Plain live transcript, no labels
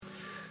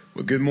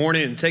Well, good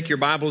morning. Take your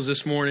Bibles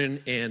this morning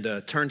and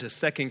turn to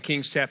 2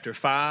 Kings chapter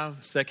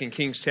 5. 2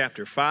 Kings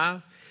chapter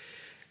 5.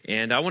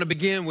 And I want to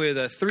begin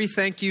with three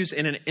thank yous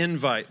and an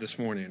invite this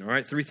morning. All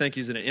right, three thank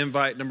yous and an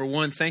invite. Number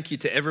one, thank you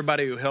to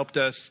everybody who helped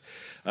us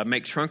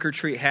make Trunk or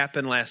Treat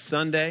happen last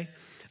Sunday.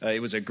 It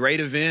was a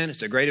great event.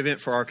 It's a great event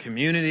for our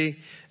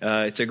community.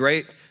 It's a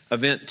great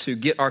event to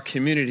get our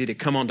community to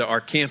come onto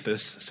our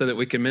campus so that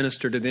we can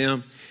minister to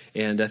them.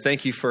 And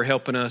thank you for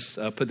helping us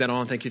put that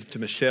on. Thank you to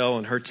Michelle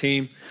and her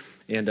team.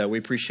 And we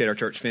appreciate our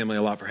church family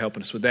a lot for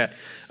helping us with that.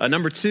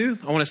 Number two,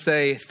 I want to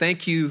say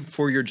thank you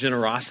for your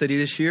generosity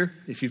this year.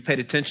 If you've paid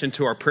attention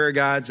to our prayer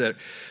guides that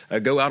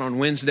go out on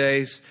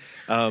Wednesdays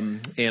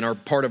and are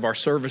part of our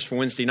service for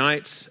Wednesday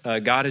nights,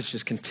 God has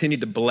just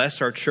continued to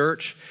bless our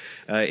church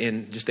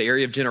in just the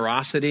area of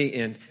generosity.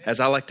 And as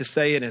I like to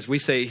say, and as we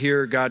say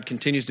here, God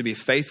continues to be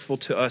faithful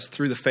to us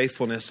through the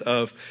faithfulness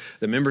of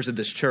the members of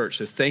this church.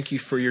 So thank you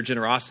for your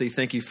generosity.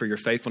 Thank you for your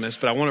faithfulness.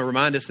 But I want to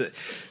remind us that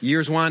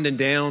year's winding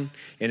down,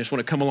 and just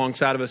want to come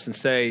alongside of us and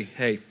say,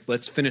 hey,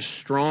 let's finish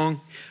strong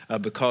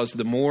because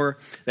the more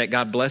that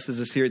God blesses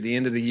us here at the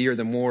end of the year,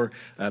 the more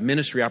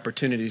ministry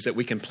opportunities that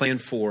we can plan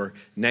for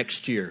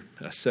next year.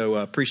 So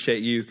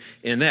appreciate you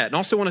in that. And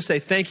also want to say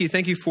thank you.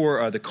 Thank you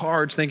for the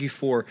cards. Thank you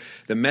for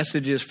the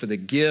messages, for the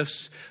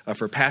gifts,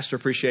 for pastor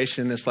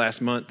appreciation this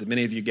last month that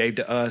many of you gave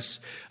to us.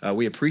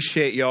 We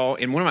appreciate y'all.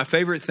 And one of my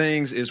favorite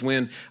things is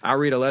when I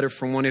read a letter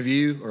from one of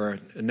you or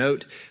a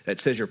note that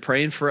says you're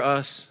praying for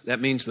us.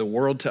 That means the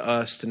world to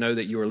us to know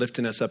that you are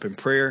lifting us up in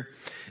prayer.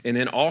 And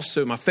then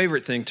also my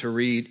favorite thing to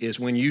read is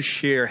when you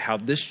share how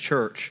this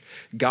church,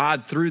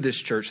 God through this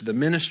church, the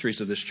ministries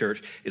of this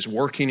church is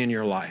working in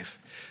your life.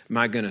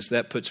 My goodness,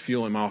 that puts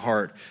fuel in my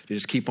heart to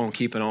just keep on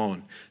keeping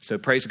on. So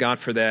praise God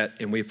for that,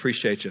 and we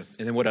appreciate you.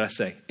 And then what did I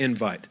say?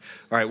 Invite.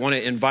 All right, want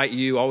to invite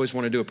you. Always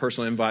want to do a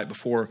personal invite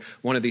before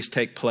one of these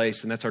take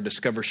place, and that's our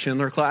Discover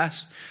Schindler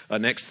class.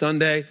 Next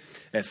Sunday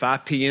at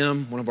 5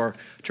 p.m., one of our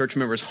church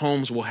members'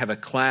 homes will have a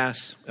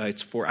class.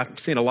 I'm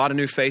seeing a lot of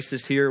new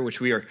faces here, which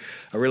we are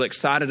really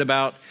excited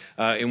about.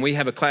 And we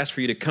have a class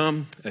for you to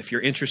come if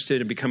you're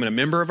interested in becoming a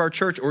member of our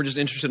church or just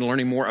interested in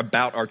learning more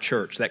about our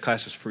church. That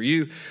class is for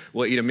you.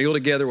 We'll eat a meal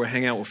together. We'll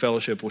hang out. We'll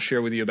fellowship. We'll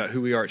share with you about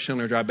who we are at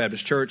Schindler Drive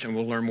Baptist Church, and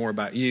we'll learn more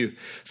about you.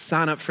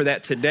 Sign up for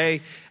that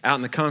today out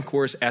in the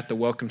concourse at the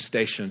welcome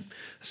station.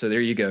 So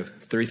there you go.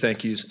 Three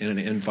thank yous and an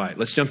invite.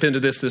 Let's jump into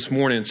this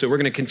morning. So we're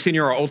going to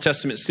continue our Old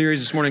Testament series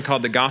this morning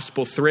called The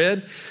Gospel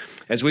Thread.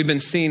 As we've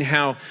been seeing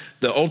how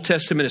the Old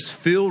Testament is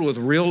filled with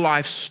real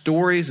life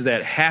stories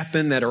that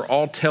happen that are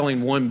all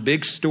telling one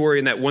big story.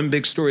 And that one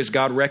big story is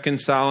God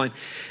reconciling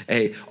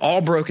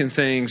all broken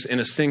things in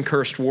a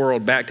sin-cursed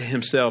world back to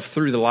himself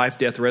through the life,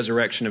 death,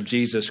 resurrection of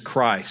Jesus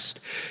Christ.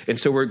 And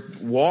so we're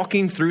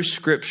walking through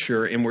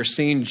Scripture and we're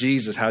seeing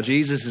Jesus, how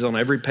Jesus is on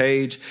every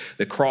page.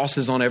 The cross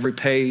is on every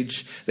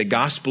page. The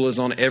gospel is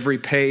on every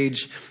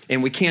page.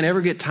 And we can't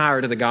ever get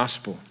tired of the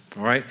gospel.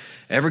 All right.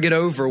 Ever get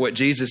over what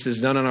Jesus has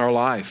done in our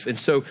life. And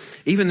so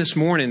even this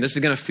morning, this is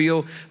going to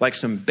feel like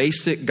some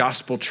basic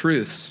gospel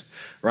truths.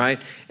 Right.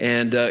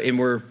 And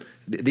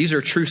these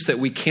are truths that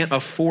we can't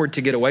afford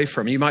to get away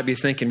from. You might be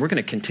thinking, we're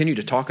going to continue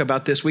to talk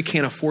about this. We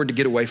can't afford to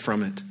get away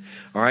from it.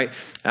 All right.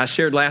 I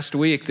shared last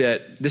week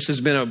that this has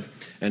been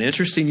an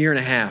interesting year and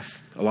a half.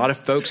 A lot of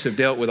folks have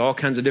dealt with all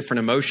kinds of different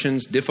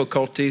emotions,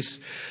 difficulties.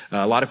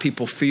 A lot of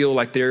people feel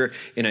like they're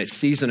in a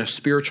season of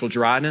spiritual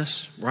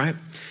dryness, right?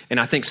 And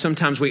I think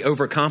sometimes we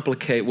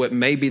overcomplicate what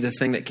may be the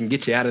thing that can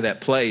get you out of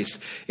that place.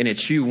 And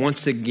it's you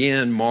once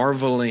again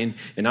marveling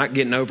and not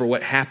getting over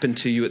what happened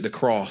to you at the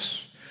cross.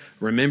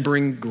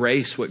 Remembering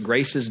grace, what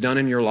grace has done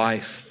in your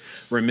life.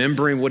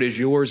 Remembering what is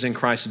yours in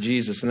Christ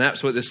Jesus. And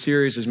that's what this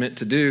series is meant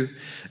to do.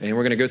 And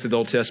we're going to go through the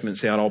Old Testament and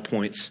see how it all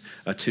points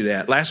to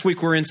that. Last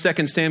week, we were in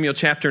 2 Samuel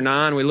chapter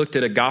 9. We looked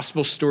at a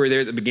gospel story there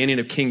at the beginning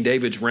of King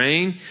David's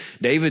reign.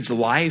 David's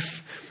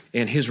life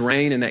and his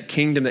reign and that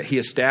kingdom that he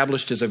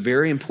established is a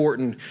very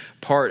important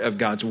part of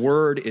God's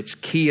word. It's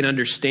key in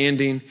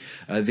understanding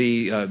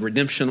the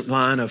redemption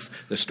line of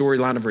the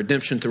storyline of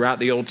redemption throughout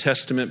the Old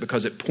Testament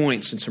because it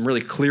points in some really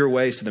clear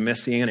ways to the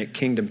Messianic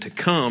kingdom to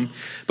come.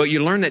 But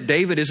you learn that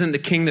David isn't the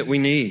king that we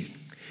need.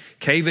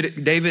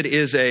 David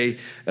is a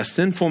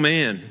sinful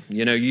man.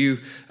 You know, you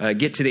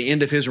get to the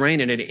end of his reign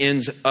and it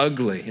ends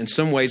ugly. In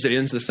some ways, it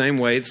ends the same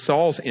way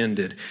Saul's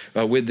ended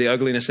with the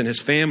ugliness in his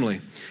family.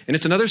 And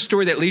it's another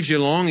story that leaves you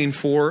longing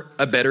for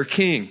a better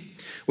king.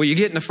 Well, you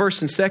get in the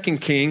 1st and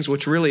 2nd Kings,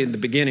 which really in the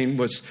beginning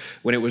was,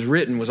 when it was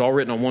all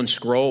written on one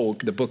scroll,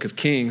 the book of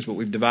Kings, but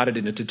we've divided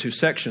it into two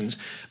sections.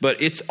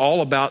 But it's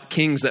all about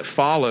kings that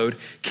followed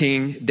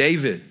King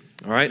David.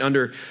 All right,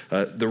 under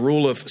the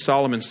rule of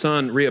Solomon's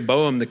son,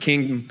 Rehoboam, the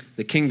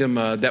kingdom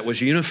that was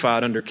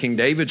unified under King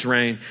David's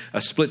reign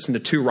splits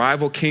into two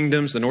rival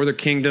kingdoms, the northern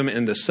kingdom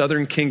and the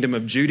southern kingdom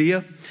of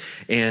Judea.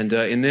 And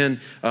then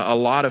a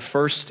lot of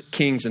 1st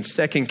Kings and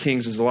 2nd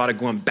Kings is a lot of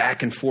going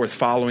back and forth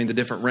following the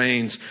different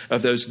reigns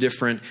of those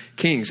different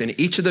kings. And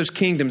each of those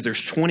kingdoms, there's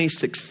 20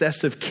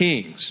 successive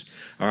kings.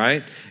 All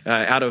right,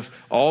 out of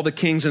all the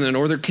kings in the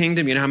northern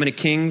kingdom, you know how many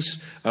kings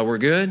were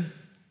good?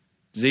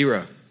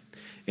 0.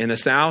 In the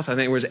South, I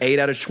think it was 8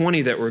 out of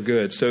 20 that were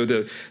good. So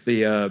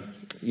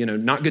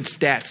not good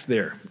stats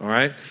there, all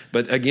right?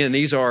 But again,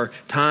 these are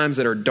times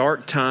that are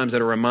dark times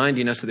that are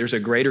reminding us that there's a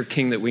greater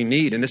king that we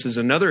need. And this is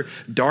another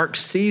dark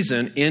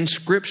season in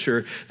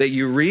Scripture that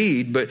you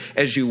read, but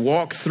as you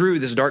walk through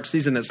this dark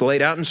season that's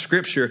laid out in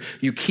Scripture,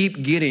 you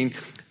keep getting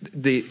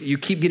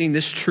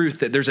this truth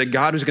that there's a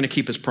God who's going to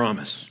keep his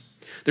promise.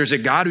 There's a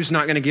God who's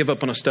not going to give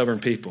up on a stubborn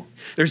people.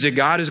 There's a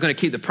God who's going to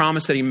keep the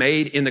promise that he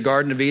made in the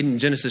Garden of Eden in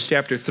Genesis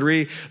chapter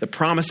 3, the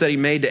promise that he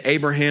made to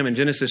Abraham in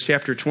Genesis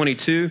chapter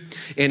 22.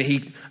 And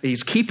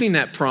he's keeping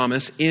that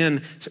promise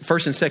in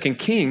 1st and 2nd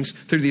Kings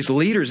through these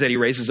leaders that he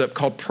raises up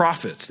called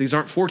prophets. These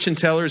aren't fortune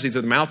tellers. These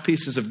are the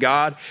mouthpieces of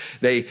God.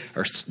 They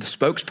are the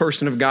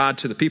spokesperson of God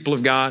to the people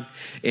of God.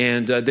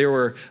 And there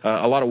were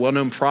a lot of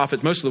well-known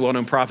prophets. Most of the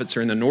well-known prophets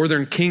are in the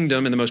northern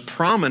kingdom. And the most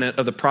prominent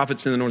of the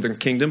prophets in the northern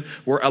kingdom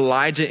were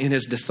Elijah and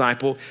his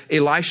disciple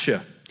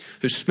Elisha,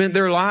 who spent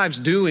their lives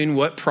doing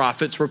what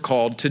prophets were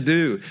called to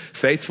do,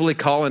 faithfully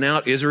calling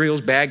out Israel's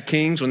bad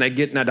kings when they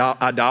get in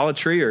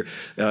idolatry or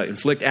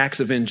inflict acts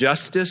of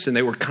injustice. And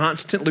they were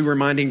constantly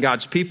reminding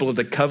God's people of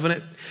the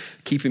covenant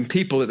keeping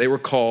people that they were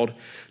called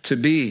to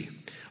be.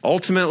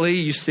 Ultimately,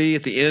 you see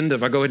at the end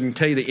of, I'll go ahead and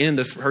tell you the end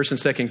of 1st and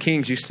 2nd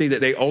Kings, you see that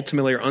they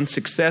ultimately are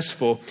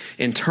unsuccessful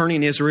in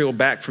turning Israel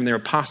back from their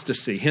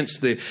apostasy, hence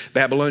the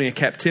Babylonian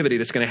captivity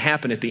that's going to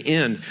happen at the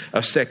end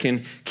of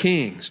 2nd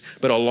Kings.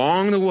 But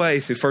along the way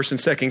through 1st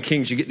and 2nd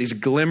Kings, you get these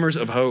glimmers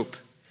of hope.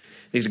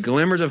 These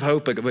glimmers of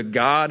hope of a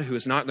God who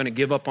is not going to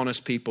give up on his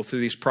people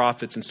through these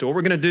prophets. And so what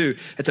we're going to do,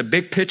 it's a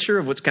big picture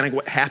of what's kind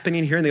of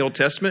happening here in the Old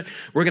Testament.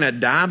 We're going to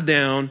dive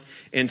down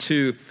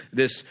into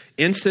this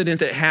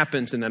incident that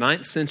happens in the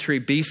 9th century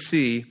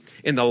BC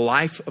in the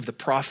life of the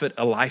prophet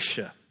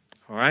Elisha.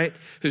 All right,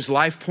 whose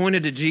life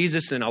pointed to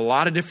Jesus in a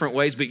lot of different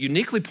ways, but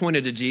uniquely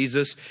pointed to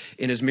Jesus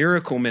in his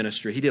miracle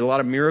ministry. He did a lot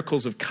of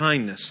miracles of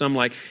kindness, some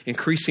like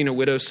increasing a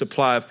widow's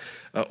supply of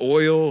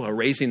oil,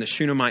 raising the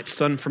Shunammite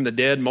son from the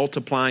dead,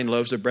 multiplying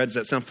loaves of bread. Does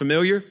that sound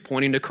familiar?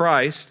 Pointing to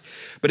Christ.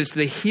 But it's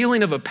the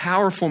healing of a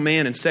powerful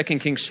man in 2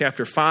 Kings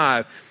chapter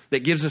 5 that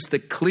gives us the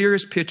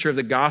clearest picture of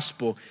the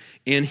gospel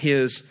in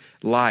his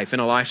life,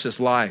 in Elisha's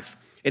life.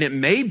 And it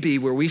may be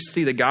where we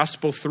see the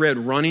gospel thread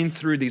running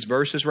through these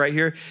verses right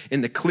here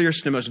in the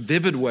clearest and most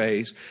vivid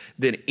ways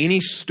than any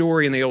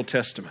story in the Old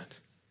Testament.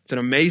 It's an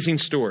amazing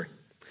story.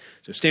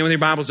 So stand with your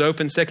Bibles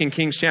open, 2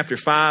 Kings chapter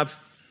 5,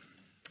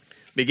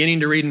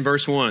 beginning to read in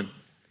verse 1.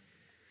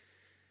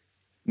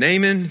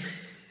 Naaman,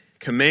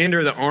 commander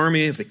of the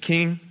army of the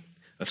king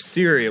of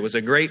Syria, was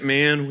a great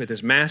man with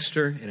his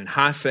master and in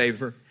high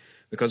favor,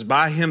 because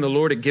by him the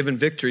Lord had given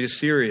victory to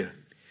Syria.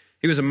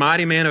 He was a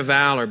mighty man of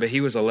valor, but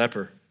he was a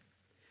leper.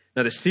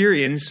 Now the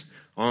Syrians,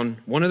 on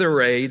one of their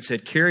raids,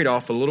 had carried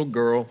off a little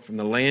girl from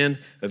the land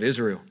of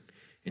Israel,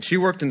 and she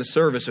worked in the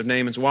service of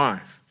Naaman's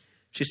wife.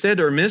 She said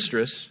to her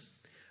mistress,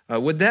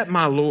 would that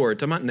my Lord,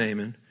 talking about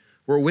Naaman,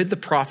 were with the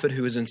prophet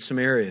who is in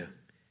Samaria.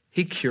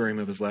 He'd cure him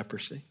of his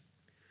leprosy.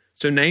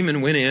 So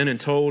Naaman went in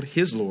and told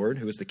his Lord,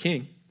 who was the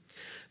king,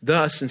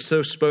 thus and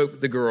so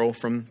spoke the girl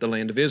from the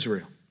land of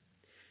Israel.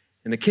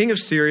 And the king of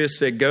Syria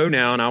said, go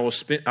now, and I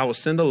will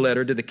send a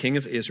letter to the king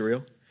of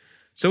Israel.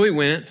 So he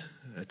went,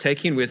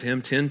 taking with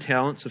him 10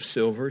 talents of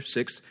silver,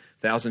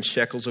 6,000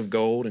 shekels of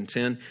gold, and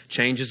 10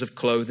 changes of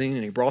clothing.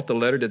 And he brought the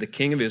letter to the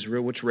king of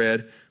Israel, which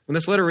read, when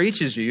this letter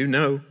reaches you,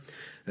 know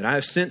that I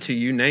have sent to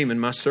you Naaman,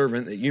 my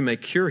servant, that you may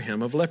cure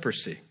him of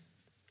leprosy.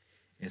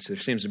 And so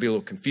there seems to be a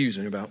little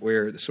confusion about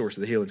where the source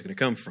of the healing is going to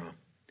come from.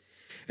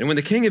 And when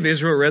the king of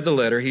Israel read the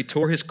letter, he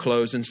tore his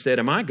clothes and said,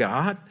 am I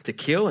God to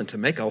kill and to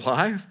make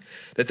alive?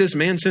 That this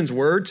man sends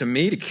word to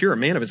me to cure a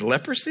man of his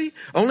leprosy?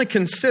 Only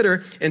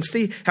consider and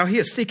see how he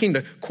is seeking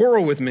to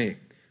quarrel with me.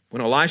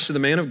 When Elisha, the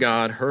man of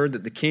God, heard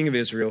that the king of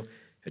Israel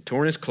had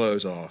torn his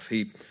clothes off,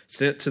 he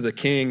sent to the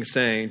king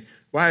saying,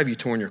 why have you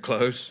torn your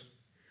clothes?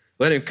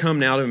 Let him come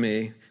now to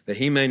me, that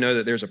he may know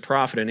that there's a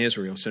prophet in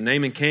Israel. So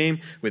Naaman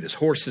came with his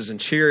horses and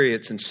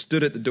chariots and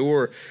stood at the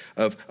door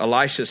of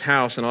Elisha's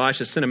house. And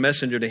Elisha sent a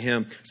messenger to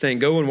him, saying,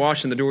 go and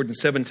wash in the Jordan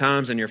 7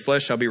 times, and your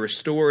flesh shall be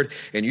restored,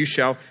 and you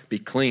shall be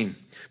clean.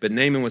 But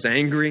Naaman was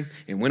angry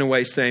and went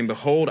away, saying,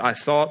 behold, I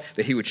thought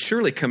that he would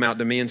surely come out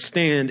to me and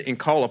stand and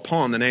call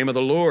upon the name of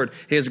the Lord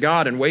his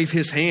God and wave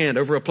his hand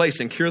over a place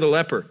and cure the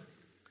leper.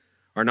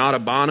 Are not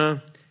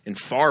Abana and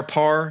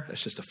Pharpar,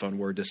 that's just a fun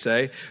word to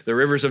say, the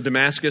rivers of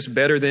Damascus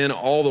better than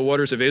all the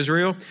waters of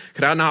Israel?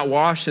 Could I not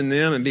wash in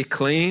them and be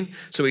clean?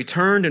 So he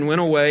turned and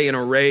went away in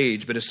a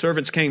rage. But his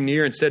servants came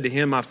near and said to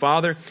him, my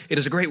father, it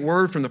is a great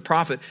word from the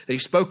prophet that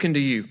he's spoken to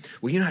you.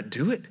 Will you not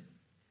do it?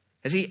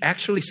 Has he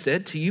actually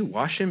said to you,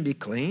 wash and be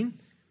clean?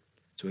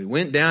 So he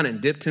went down and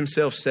dipped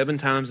himself 7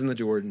 times in the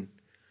Jordan,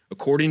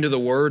 according to the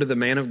word of the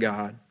man of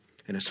God,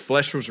 and his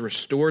flesh was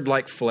restored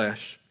like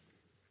flesh,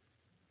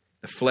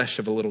 the flesh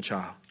of a little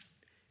child.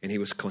 And he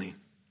was clean.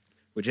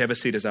 Would you have a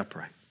seat as I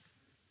pray?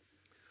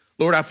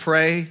 Lord, I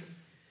pray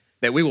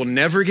that we will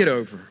never get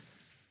over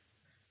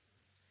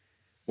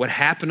what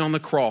happened on the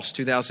cross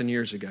 2,000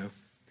 years ago.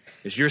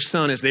 As your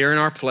son is there in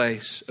our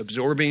place,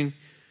 absorbing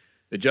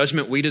the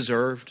judgment we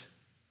deserved,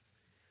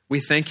 We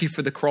thank you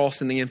for the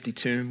cross and the empty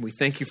tomb. We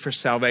thank you for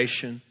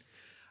salvation.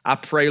 I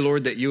pray,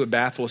 Lord, that you would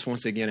baffle us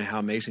once again at how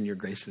amazing your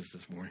grace is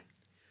this morning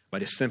by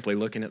just simply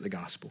looking at the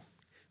gospel.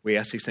 We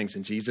ask these things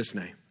in Jesus'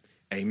 name.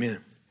 Amen.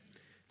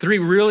 3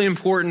 really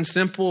important,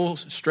 simple,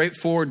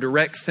 straightforward,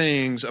 direct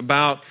things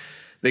about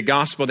the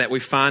gospel that we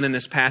find in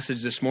this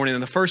passage this morning.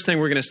 And the first thing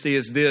we're going to see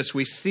is this.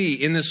 We see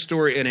in this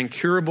story an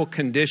incurable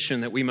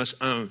condition that we must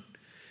own.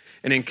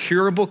 An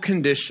incurable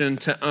condition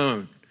to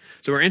own.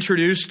 So we're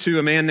introduced to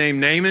a man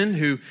named Naaman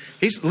who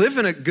he's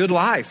living a good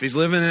life. He's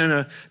living in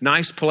a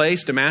nice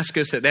place.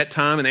 Damascus at that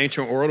time in the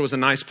ancient world was a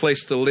nice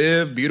place to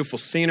live. Beautiful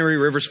scenery,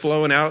 rivers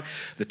flowing out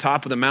the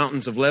top of the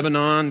mountains of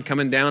Lebanon,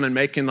 coming down and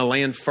making the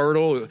land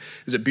fertile. It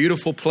was a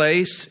beautiful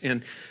place,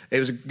 and it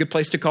was a good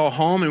place to call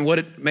home. And what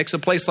it makes a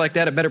place like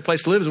that a better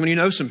place to live is when you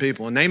know some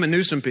people. And Naaman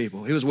knew some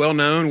people. He was well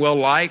known, well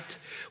liked,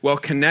 well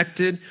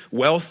connected,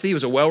 wealthy. He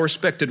was a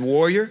well-respected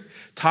warrior.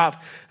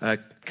 Top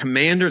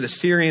commander of the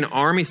Syrian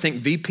army, think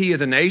VP of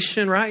the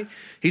nation, right?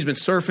 He's been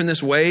surfing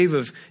this wave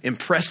of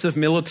impressive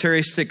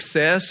military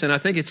success. And I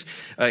think it's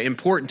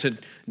important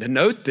to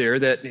note there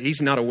that he's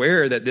not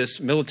aware that this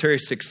military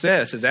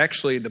success is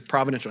actually the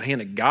providential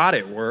hand of God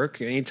at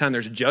work. Anytime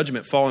there's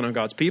judgment falling on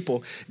God's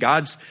people,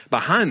 God's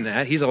behind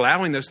that. He's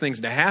allowing those things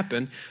to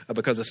happen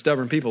because the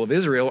stubborn people of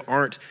Israel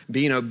aren't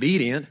being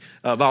obedient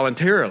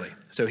voluntarily.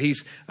 So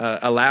he's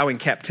allowing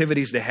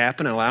captivities to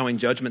happen, allowing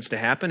judgments to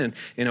happen. And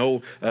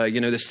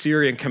the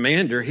Syrian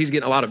commander, he's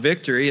getting a lot of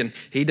victory, and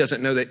he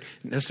doesn't know that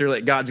necessarily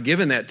that God's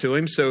given that to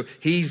him. So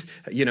he's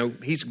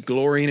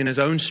glorying in his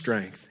own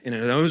strength, in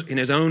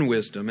his own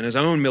wisdom, in his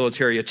own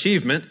military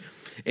achievement.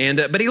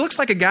 But he looks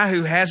like a guy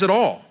who has it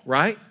all,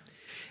 right?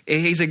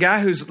 He's a guy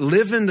who's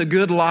living the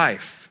good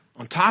life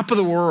on top of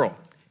the world.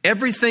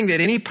 Everything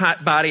that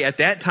anybody at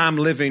that time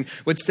living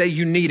would say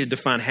you needed to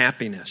find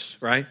happiness,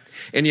 right?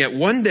 And yet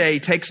one day he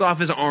takes off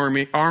his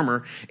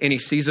armor and he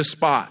sees a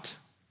spot.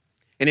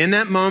 And in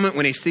that moment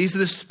when he sees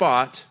this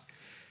spot,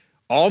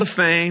 all the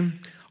fame,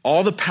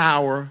 all the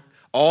power,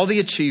 all the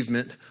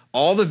achievement,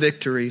 all the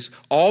victories,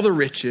 all the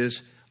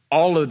riches,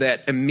 all of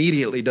that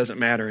immediately doesn't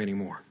matter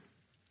anymore.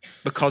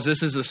 Because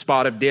this is the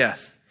spot of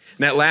death.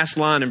 And that last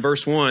line in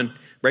verse 1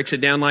 breaks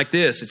it down like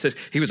this. It says,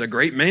 he was a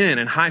great man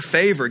in high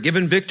favor,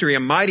 given victory, a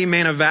mighty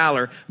man of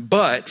valor,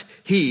 but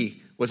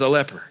he was a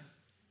leper.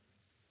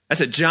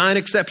 That's a giant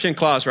exception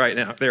clause right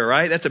now there,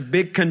 right? That's a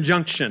big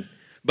conjunction.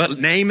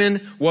 But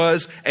Naaman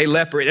was a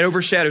leper. It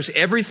overshadows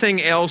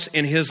everything else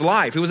in his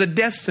life. It was a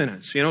death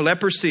sentence.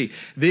 Leprosy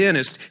then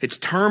it's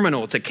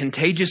terminal. It's a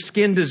contagious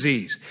skin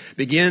disease.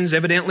 Begins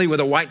evidently with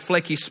a white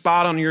flaky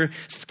spot on your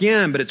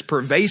skin, but it's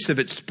pervasive.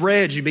 It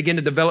spreads. You begin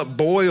to develop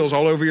boils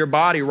all over your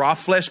body. Raw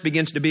flesh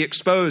begins to be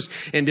exposed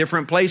in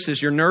different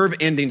places. Your nerve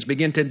endings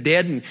begin to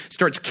deaden.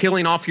 Starts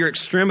killing off your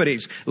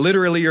extremities.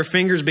 Literally, your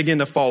fingers begin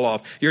to fall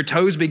off. Your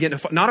toes begin to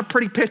fall. Not a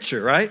pretty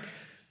picture, right?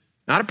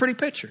 Not a pretty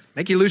picture.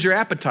 Make you lose your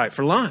appetite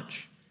for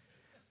lunch.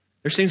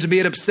 There seems to be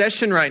an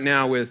obsession right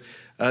now with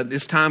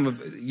this time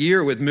of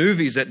year with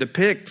movies that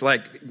depict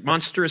like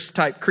monstrous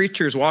type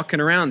creatures walking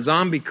around,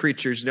 zombie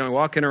creatures,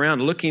 walking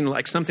around looking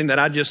like something that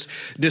I just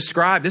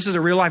described. This is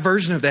a real life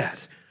version of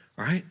that,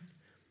 all right?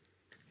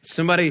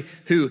 Somebody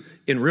who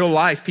in real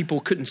life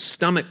people couldn't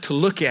stomach to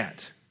look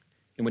at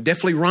and would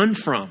definitely run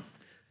from.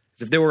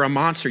 As if they were a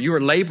monster, you were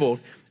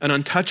labeled an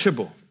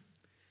untouchable.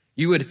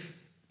 You would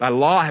by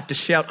law have to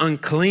shout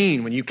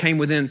unclean when you came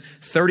within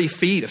 30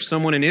 feet of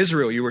someone in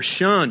Israel. You were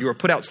shunned. You were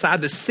put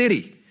outside the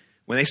city.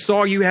 When they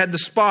saw you had the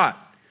spot,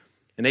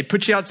 and they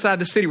put you outside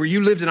the city where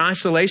you lived in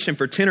isolation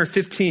for 10 or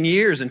 15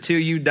 years until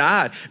you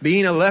died.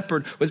 Being a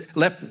leopard was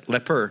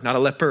leper, not a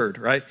leopard,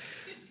 right?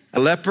 A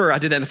leper, I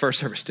did that in the first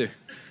service too.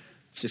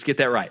 Let's just get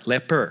that right.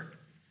 Leper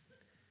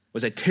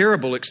was a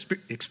terrible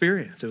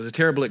experience. It was a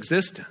terrible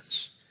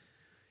existence.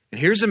 And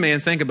here's a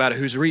man, think about it,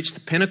 who's reached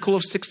the pinnacle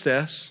of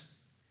success.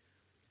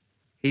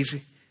 He's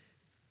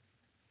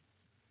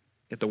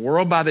got the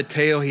world by the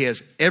tail. He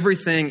has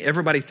everything.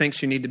 Everybody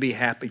thinks you need to be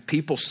happy.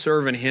 People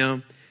serving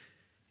him.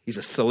 He's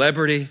a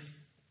celebrity.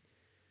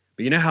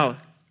 But you know how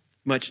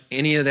much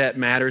any of that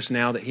matters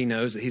now that he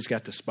knows that he's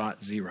got the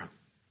spot? Zero.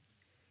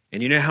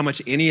 And you know how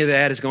much any of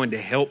that is going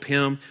to help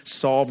him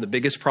solve the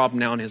biggest problem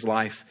now in his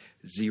life?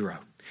 Zero.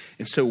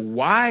 And so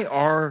why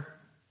are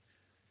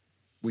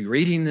we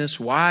reading this?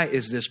 Why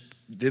is this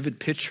vivid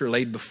picture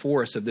laid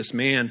before us of this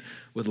man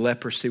with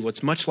leprosy? Well,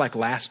 it's much like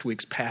last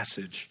week's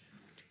passage.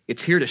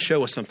 It's here to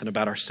show us something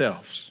about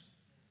ourselves.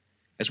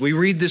 As we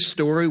read this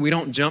story, we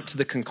don't jump to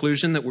the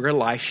conclusion that we're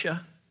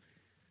Elisha.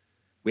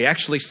 We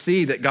actually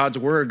see that God's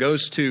word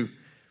goes to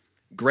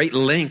great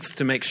length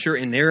to make sure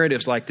in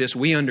narratives like this,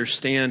 we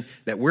understand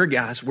that we're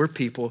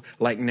people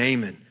like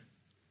Naaman.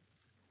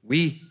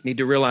 We need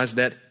to realize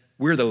that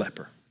we're the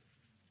leper.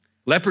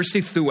 Leprosy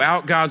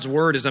throughout God's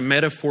word is a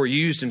metaphor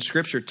used in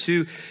Scripture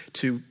to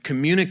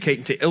communicate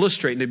and to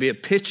illustrate and to be a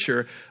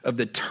picture of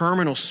the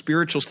terminal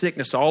spiritual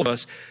sickness all of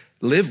us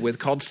live with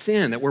called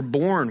sin that we're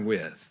born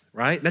with,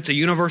 right? That's a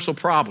universal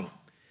problem.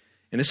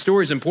 And this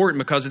story is important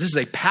because this is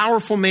a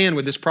powerful man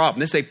with this problem.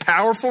 This is a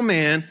powerful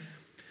man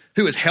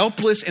who is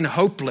helpless and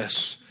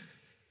hopeless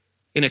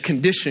in a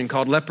condition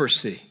called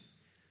leprosy,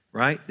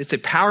 right? It's a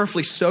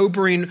powerfully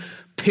sobering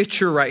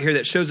picture right here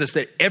that shows us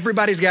that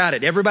everybody's got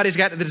it. Everybody's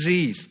got the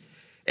disease.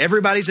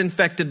 Everybody's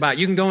infected by it.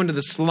 You can go into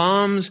the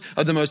slums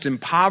of the most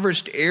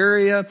impoverished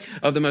area,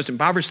 of the most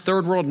impoverished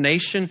third world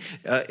nation,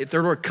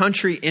 third world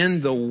country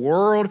in the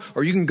world,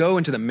 or you can go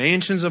into the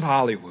mansions of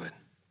Hollywood.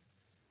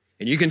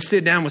 And you can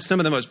sit down with some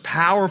of the most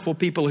powerful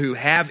people who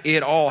have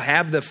it all,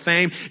 have the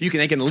fame.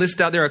 They can list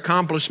out their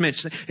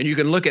accomplishments, and you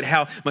can look at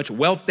how much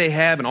wealth they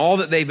have and all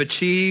that they've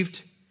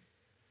achieved.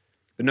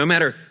 But no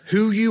matter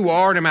who you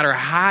are, no matter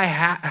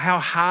how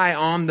high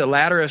on the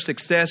ladder of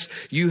success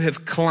you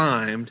have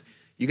climbed,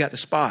 you got the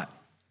spot.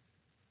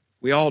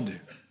 We all do.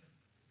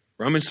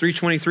 Romans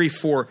 3:23,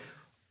 for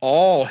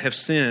all have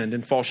sinned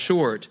and fall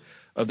short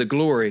of the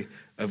glory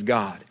of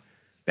God.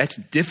 That's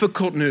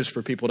difficult news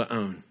for people to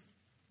own.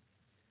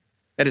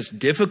 That is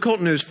difficult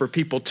news for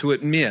people to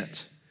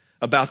admit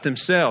about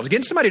themselves.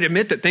 Getting somebody to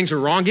admit that things are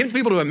wrong, getting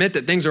people to admit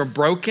that things are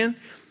broken,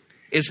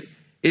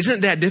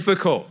 isn't that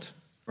difficult,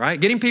 right?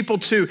 Getting people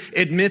to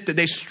admit that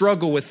they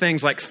struggle with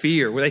things like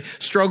fear, where they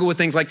struggle with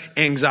things like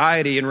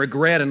anxiety and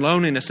regret and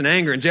loneliness and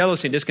anger and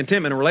jealousy and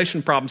discontentment and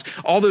relation problems,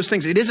 all those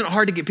things. It isn't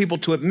hard to get people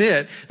to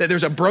admit that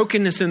there's a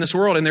brokenness in this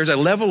world and there's a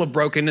level of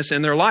brokenness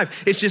in their life.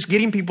 It's just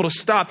getting people to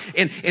stop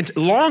and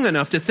long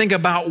enough to think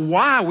about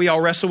why we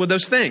all wrestle with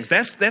those things.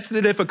 That's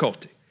the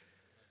difficulty.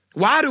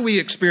 Why do we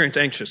experience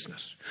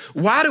anxiousness?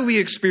 Why do we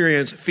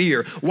experience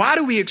fear? Why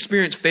do we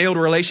experience failed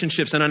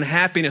relationships and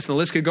unhappiness? And the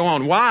list could go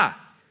on. Why?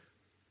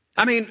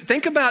 I mean,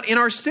 think about in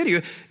our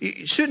city.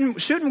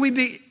 Shouldn't we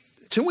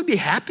be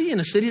happy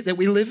in a city that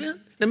we live in?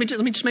 Let me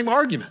just make my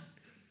argument.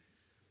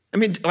 I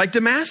mean, like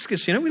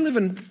Damascus, we live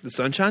in the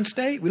Sunshine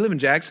State. We live in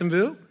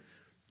Jacksonville.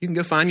 You can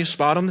go find your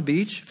spot on the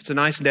beach if it's a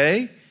nice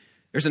day.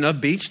 There's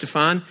enough beach to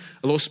find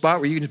a little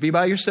spot where you can just be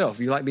by yourself.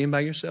 You like being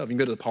by yourself. You can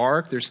go to the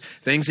park. There's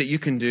things that you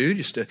can do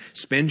just to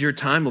spend your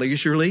time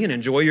leisurely and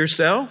enjoy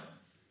yourself.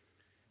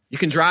 You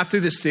can drive through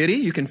the city.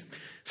 You can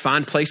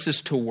find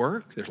places to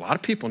work. There's a lot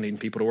of people needing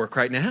people to work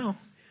right now,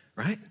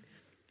 right?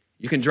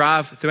 You can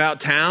drive throughout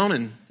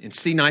town and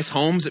see nice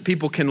homes that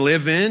people can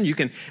live in. You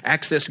can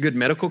access good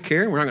medical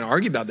care. We're not going to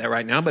argue about that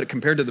right now, but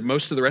compared to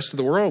most of the rest of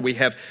the world, we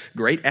have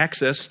great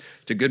access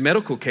to good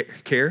medical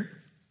care.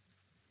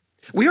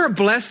 We are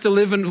blessed to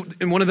live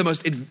in one of the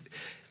most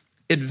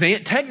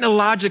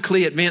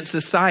technologically advanced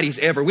societies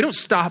ever. We don't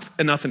stop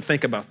enough and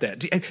think about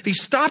that. If you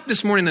stopped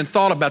this morning and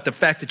thought about the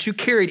fact that you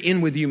carried in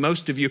with you,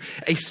 most of you,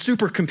 a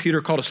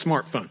supercomputer called a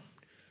smartphone,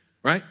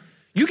 right?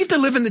 You get to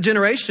live in the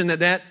generation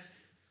that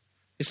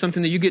is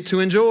something that you get to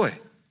enjoy,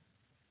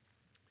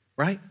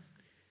 right?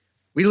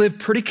 We live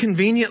pretty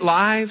convenient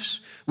lives.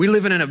 We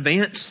live in an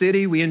advanced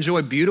city. We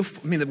enjoy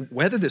the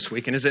weather this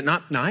weekend, is it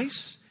not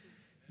nice?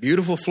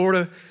 Beautiful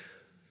Florida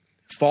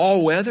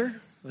fall weather.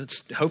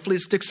 Hopefully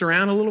it sticks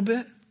around a little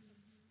bit.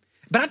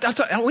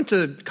 But I went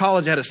to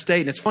college out of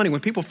state, and it's funny, when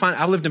people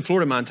I lived in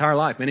Florida my entire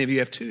life. Many of you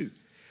have too.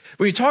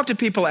 When you talk to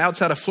people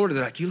outside of Florida,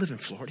 they're like, you live in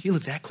Florida? You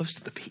live that close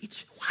to the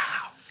beach?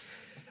 Wow.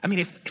 I mean,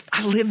 if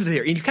I lived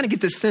there, and you kind of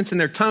get this sense in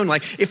their tone,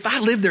 like, if I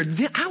lived there,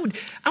 then I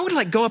would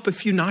like go up a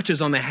few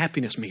notches on the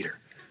happiness meter.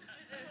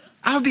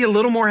 I would be a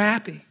little more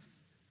happy,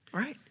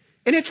 right?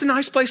 And it's a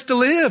nice place to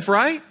live,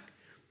 right?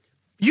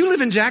 You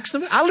live in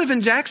Jacksonville. I live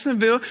in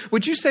Jacksonville.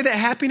 Would you say that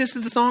happiness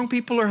is the song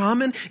people are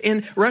humming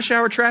in rush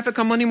hour traffic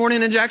on Monday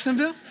morning in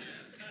Jacksonville?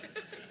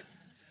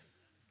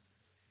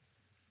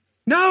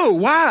 No.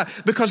 Why?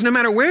 Because no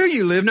matter where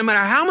you live, no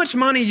matter how much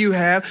money you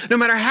have, no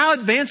matter how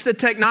advanced the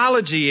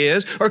technology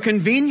is or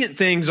convenient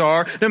things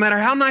are, no matter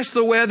how nice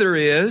the weather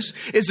is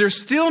there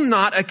still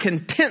not a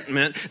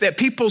contentment that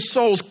people's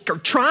souls are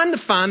trying to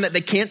find that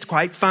they can't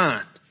quite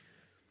find?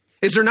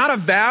 Is there not a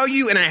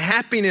value and a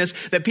happiness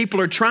that people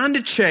are trying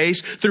to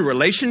chase through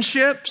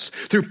relationships,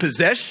 through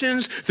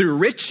possessions, through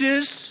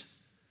riches?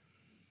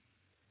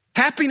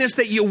 Happiness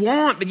that you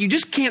want, but you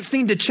just can't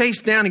seem to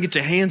chase down and get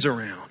your hands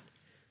around.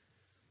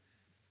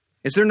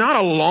 Is there not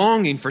a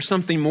longing for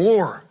something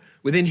more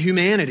within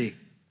humanity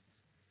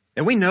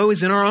that we know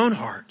is in our own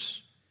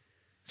hearts?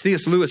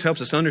 C.S. Lewis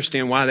helps us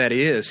understand why that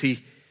is.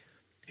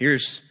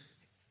 Here's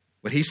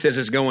what he says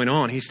is going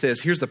on. He says,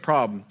 here's the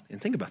problem.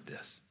 And think about this.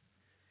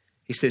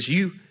 He says,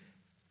 you,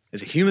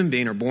 as a human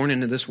being, are born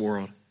into this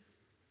world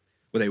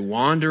with a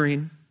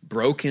wandering,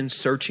 broken,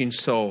 searching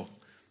soul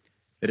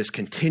that is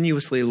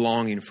continuously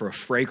longing for a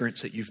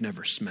fragrance that you've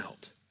never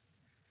smelt,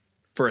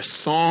 for a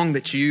song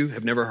that you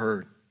have never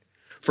heard,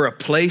 for a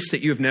place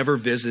that you have never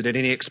visited.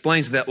 And he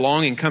explains that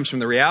longing comes from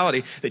the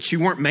reality that you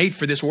weren't made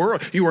for this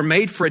world. You were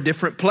made for a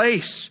different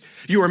place.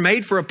 You were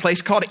made for a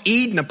place called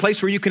Eden, a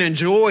place where you can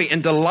enjoy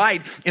and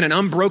delight in an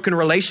unbroken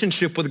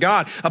relationship with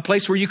God, a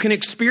place where you can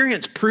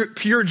experience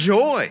pure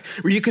joy,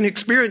 where you can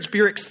experience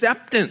pure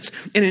acceptance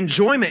and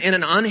enjoyment in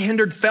an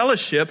unhindered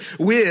fellowship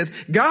with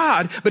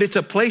God. But it's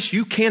a place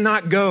you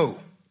cannot go.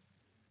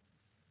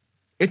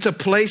 It's a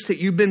place that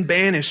you've been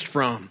banished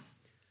from,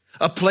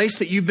 a place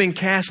that you've been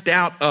cast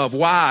out of.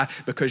 Why?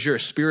 Because you're a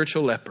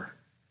spiritual leper.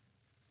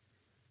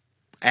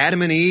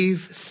 Adam and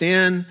Eve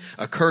sin,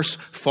 a curse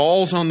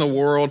falls on the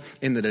world,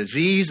 and the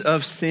disease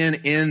of sin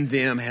in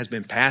them has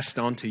been passed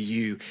on to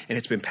you, and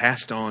it's been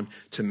passed on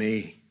to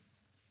me.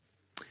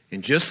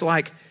 And just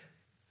like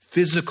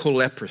physical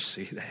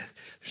leprosy,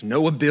 there's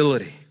no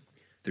ability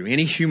through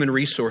any human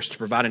resource to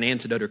provide an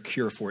antidote or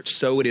cure for it,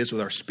 so it is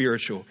with our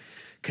spiritual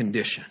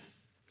condition.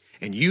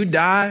 And you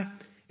die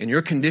in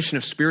your condition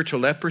of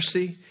spiritual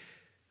leprosy,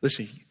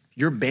 listen,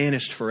 you're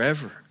banished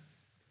forever,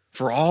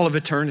 for all of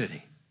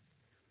eternity,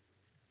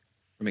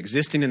 from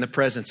existing in the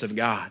presence of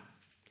God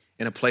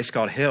in a place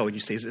called hell. You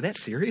say, is that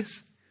serious?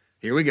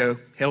 Here we go.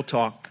 Hell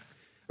talk.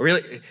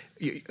 Really?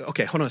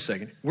 Okay, hold on a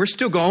second. We're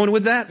still going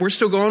with that? We're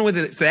still going with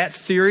it? It's that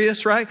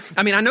serious, right?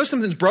 I mean, I know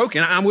something's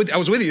broken. I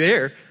was with you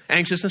there.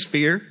 Anxiousness,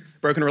 fear,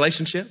 broken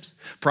relationships,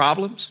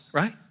 problems,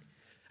 right?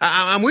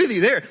 I'm with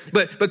you there.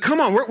 But come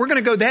on, we're going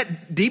to go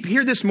that deep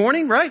here this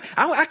morning, right?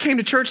 I came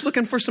to church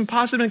looking for some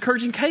positive,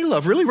 encouraging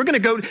K-love. Really? We're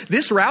going to go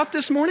this route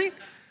this morning?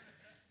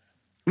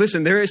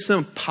 Listen, there is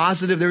some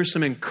positive, there is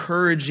some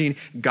encouraging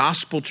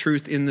gospel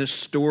truth in this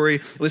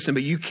story. Listen,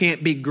 but you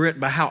can't be gripped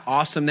by how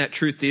awesome that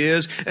truth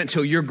is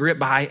until you're gripped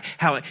by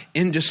how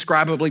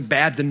indescribably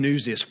bad the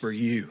news is for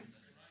you.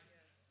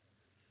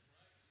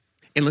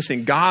 And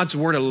listen, God's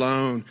word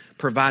alone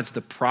provides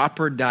the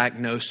proper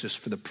diagnosis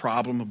for the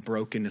problem of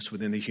brokenness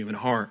within the human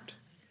heart.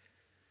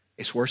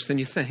 It's worse than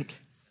you think.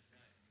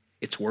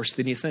 It's worse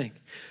than you think.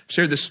 I've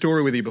shared this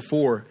story with you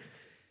before,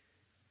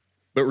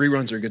 but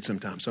reruns are good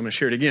sometimes, so I'm going to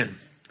share it again.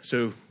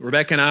 So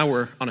Rebecca and I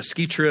were on a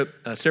ski trip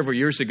several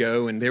years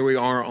ago, and there we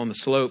are on the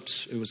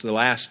slopes. It was the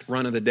last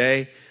run of the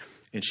day,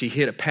 and she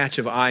hit a patch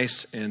of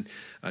ice and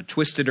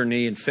twisted her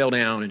knee and fell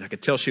down, and I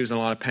could tell she was in a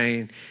lot of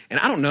pain. And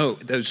I don't know,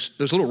 those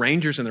little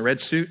rangers in the red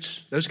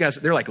suits, those guys,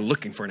 they're like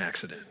looking for an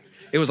accident.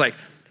 It was like,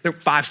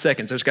 5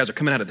 seconds, those guys are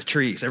coming out of the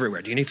trees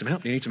everywhere. Do you need some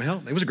help? Do you need some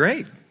help? It was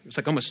great. It was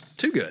like almost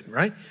too good,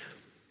 right?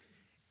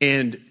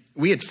 And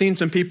we had seen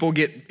some people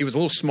it was a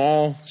little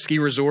small ski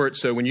resort,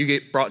 so when you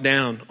get brought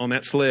down on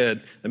that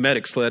sled, the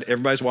medic sled,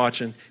 everybody's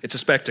watching. It's a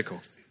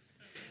spectacle.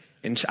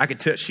 And I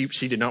could tell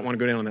she did not want to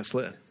go down on that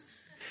sled.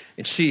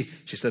 And she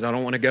said, I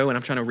don't want to go. And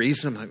I'm trying to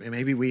reason. I'm like,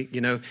 maybe we,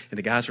 and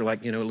the guys are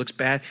like, it looks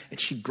bad. And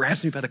she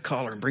grabs me by the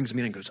collar and brings me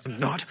in and goes, I'm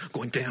not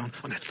going down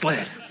on that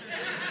sled.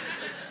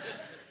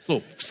 This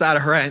little side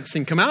of her I hadn't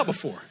seen come out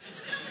before.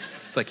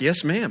 It's like,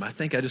 yes, ma'am. I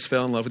think I just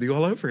fell in love with you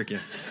all over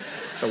again.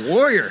 It's a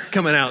warrior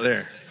coming out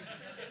there.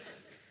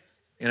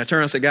 And I turned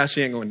around and said, guys,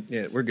 she ain't going.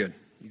 Yeah, we're good.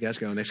 You guys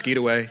go. And they skied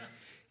away.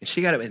 And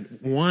she got up in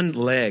one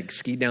leg,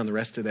 skied down the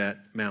rest of that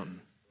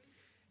mountain.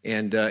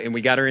 And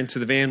we got her into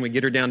the van. We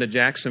get her down to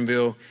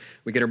Jacksonville.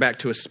 We get her back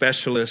to a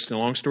specialist. And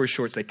long story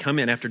short, they come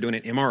in after doing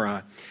an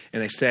MRI.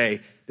 And they say,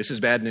 this is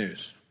bad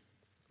news.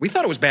 We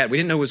thought it was bad. We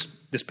didn't know it was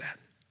this bad.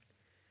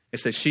 They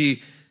said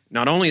she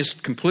not only has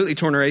completely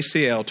torn her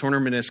ACL, torn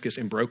her meniscus,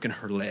 and broken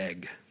her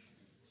leg.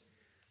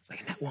 It's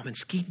like, and that woman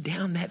skied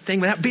down that thing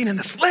without being in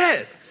the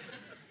sled.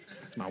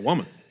 It's my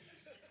woman.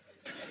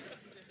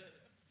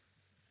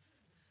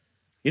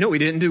 You know what we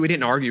didn't do? We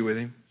didn't argue with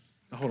him.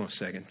 Hold on a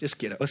second. Let's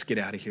get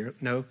out of here.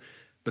 No,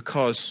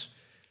 because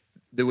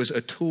there was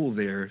a tool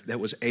there that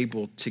was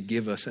able to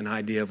give us an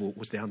idea of what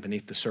was down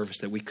beneath the surface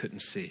that we couldn't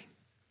see.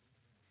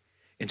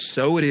 And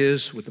so it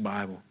is with the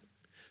Bible.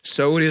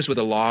 So it is with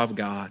the law of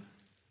God.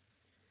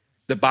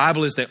 The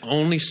Bible is the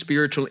only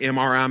spiritual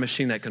MRI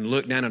machine that can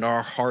look down at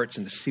our hearts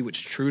and to see what's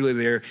truly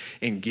there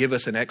and give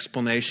us an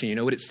explanation. You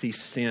know what? It sees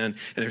sin. And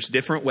there's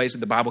different ways that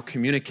the Bible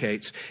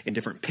communicates in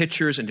different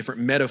pictures and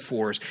different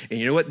metaphors. And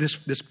you know what this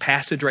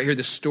passage right here,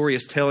 this story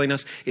is telling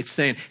us? It's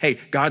saying, hey,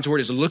 God's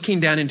word is looking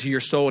down into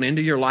your soul and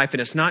into your life.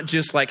 And it's not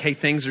just like, hey,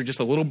 things are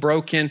just a little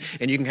broken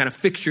and you can kind of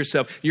fix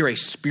yourself. You're a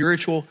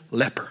spiritual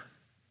leper.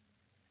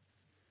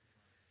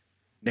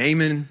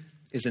 Naaman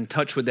is in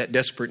touch with that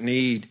desperate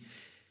need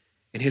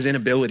and his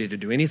inability to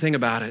do anything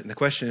about it. And the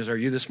question is, are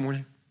you this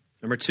morning?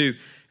 Number 2,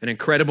 an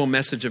incredible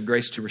message of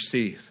grace to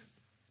receive.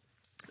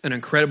 An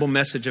incredible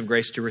message of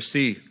grace to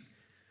receive.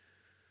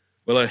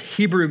 Well, a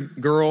Hebrew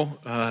girl,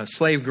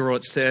 slave girl,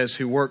 it says,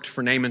 who worked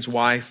for Naaman's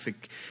wife,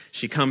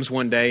 she comes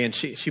one day and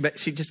she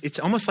just, it's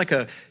almost like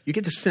you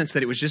get the sense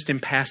that it was just in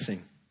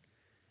passing.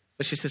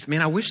 But she says,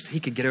 man, I wish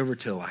he could get over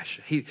to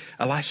Elisha.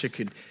 Elisha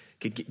could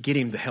get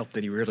him the help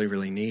that he really,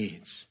 really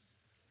needs.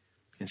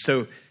 And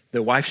so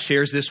the wife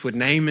shares this with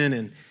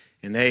Naaman,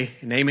 and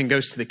Naaman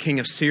goes to the king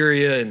of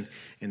Syria,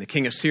 and the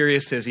king of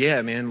Syria says,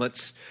 yeah, man,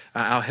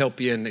 I'll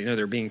help you. And,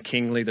 they're being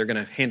kingly. They're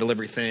going to handle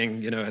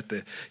everything, at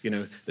the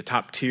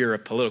top tier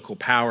of political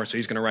power. So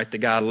he's going to write the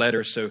guy a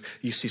letter. So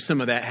you see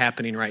some of that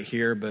happening right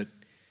here. But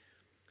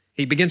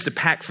he begins to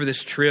pack for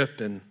this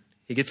trip, and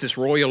he gets this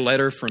royal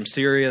letter from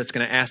Syria that's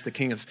going to ask the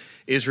king of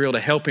Israel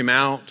to help him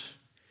out.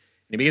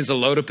 He begins to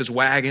load up his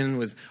wagon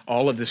with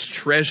all of this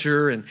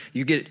treasure. And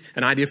you get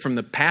an idea from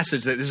the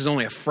passage that this is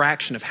only a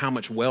fraction of how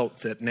much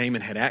wealth that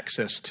Naaman had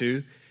access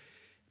to.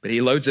 But he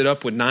loads it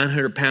up with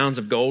 900 pounds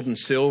of gold and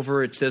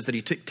silver. It says that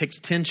he takes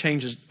 10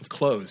 changes of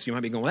clothes. You might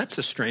be going, well, that's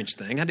a strange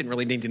thing. I didn't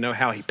really need to know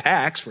how he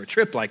packs for a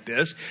trip like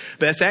this.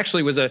 But that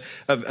actually was a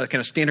kind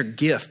of standard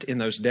gift in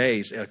those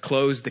days.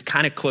 Clothes, the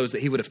kind of clothes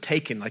that he would have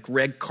taken, like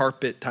red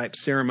carpet type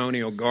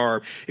ceremonial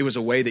garb. It was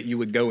a way that you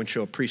would go and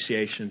show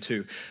appreciation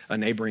to a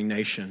neighboring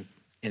nation.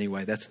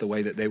 Anyway, that's the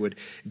way that they would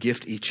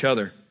gift each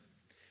other.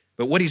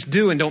 But what he's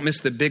doing, don't miss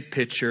the big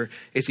picture,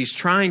 is he's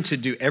trying to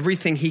do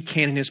everything he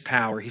can in his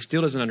power. He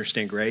still doesn't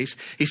understand grace.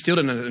 He still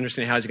doesn't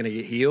understand how he's going to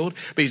get healed.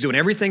 But he's doing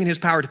everything in his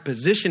power to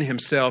position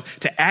himself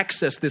to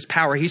access this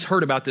power. He's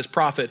heard about this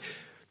prophet,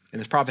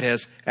 and this prophet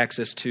has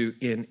access to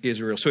in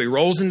Israel. So he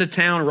rolls into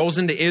town, rolls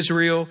into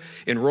Israel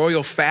in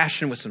royal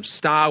fashion with some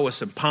style, with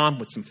some pomp,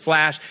 with some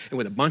flash, and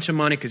with a bunch of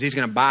money because he's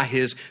going to buy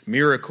his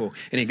miracle.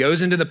 And he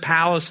goes into the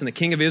palace, and the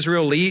king of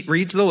Israel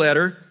reads the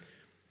letter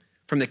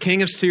from the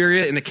king of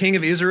Syria and the king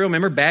of Israel.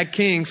 Remember, bad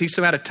kings, he's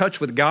so out of touch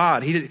with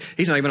God.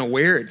 He's not even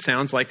aware, it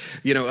sounds like,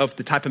 of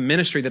the type of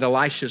ministry that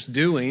Elisha's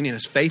doing and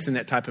his faith in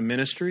that type of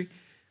ministry.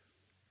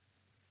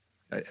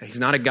 He's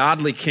not a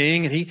godly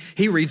king, and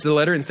he reads the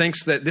letter and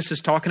thinks that this is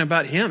talking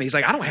about him. He's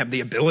like, I don't have the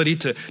ability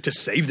to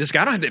save this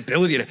guy. I don't have the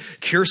ability to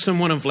cure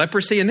someone of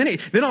leprosy. And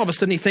then all of a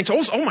sudden he thinks,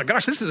 oh my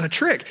gosh, this is a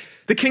trick.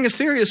 The king of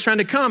Syria is trying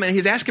to come, and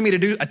he's asking me to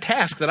do a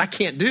task that I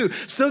can't do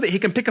so that he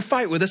can pick a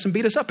fight with us and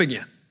beat us up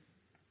again.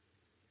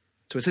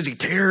 So it says he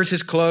tears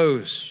his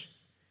clothes.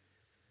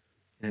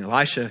 And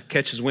Elisha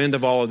catches wind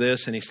of all of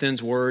this, and he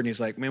sends word, and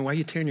he's like, man, why are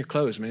you tearing your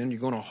clothes, man? You're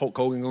going to Hulk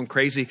Hogan, going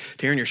crazy,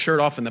 tearing your shirt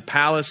off in the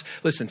palace.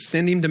 Listen,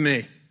 send him to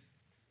me.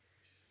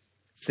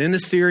 Send the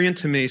Syrian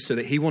to me so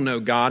that he will know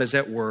God is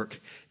at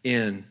work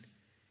in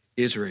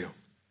Israel.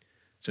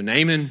 So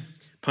Naaman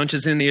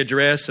punches in the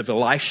address of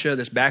Elisha,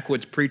 this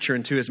backwoods preacher,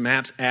 into his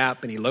Maps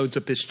app, and he loads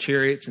up his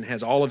chariots and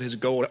has all of his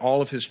gold,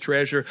 all of his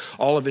treasure,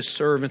 all of his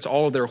servants,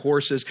 all of their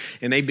horses,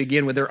 and they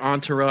begin with their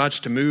entourage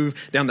to move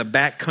down the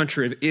back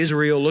country of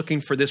Israel looking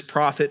for this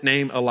prophet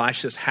named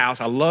Elisha's house.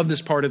 I love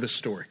this part of the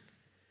story.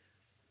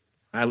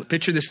 I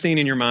picture this scene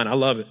in your mind. I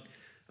love it.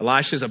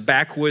 Elisha's a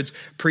backwoods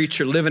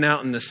preacher living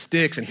out in the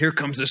sticks, and here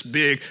comes this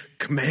big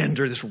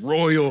commander, this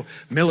royal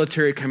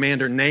military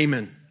commander,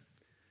 Naaman,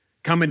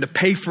 coming to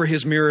pay for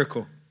his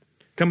miracle,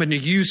 coming to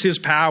use his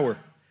power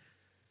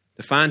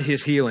to find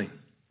his healing.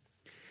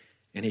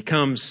 And he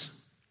comes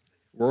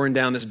roaring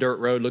down this dirt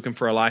road looking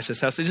for Elisha's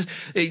house. So just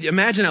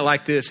imagine it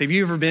like this. Have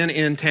you ever been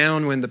in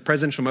town when the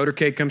presidential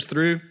motorcade comes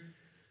through?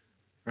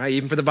 Right?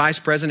 Even for the vice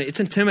president, it's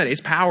intimidating.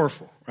 It's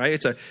powerful,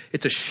 right?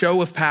 It's a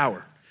show of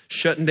power.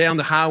 Shutting down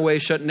the highway,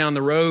 shutting down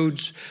the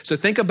roads. So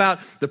think about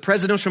the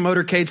presidential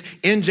motorcades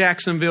in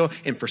Jacksonville,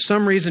 and for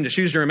some reason, just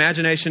use your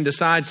imagination,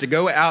 decides to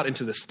go out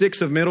into the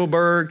sticks of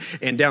Middleburg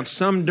and down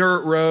some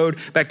dirt road,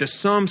 back to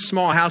some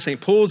small house, and he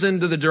pulls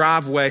into the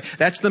driveway.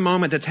 That's the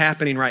moment that's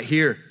happening right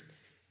here.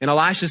 And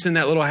Elisha's in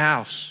that little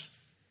house.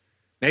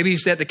 Maybe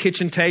he's at the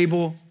kitchen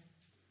table,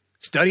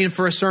 studying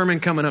for a sermon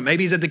coming up.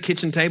 Maybe he's at the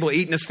kitchen table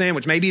eating a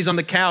sandwich. Maybe he's on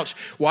the couch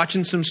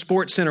watching some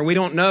Sports Center. We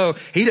don't know.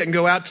 He didn't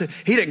go out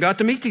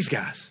to meet these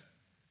guys.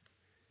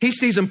 He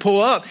sees them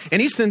pull up,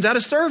 and he sends out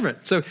a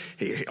servant. So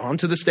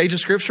onto the stage of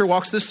Scripture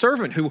walks this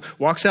servant who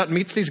walks out and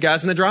meets these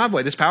guys in the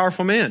driveway, this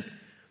powerful man.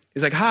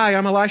 He's like, hi,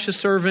 I'm Elisha's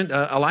servant.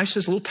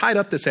 Elisha's a little tied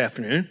up this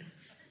afternoon.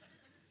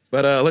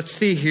 But let's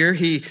see here.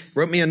 He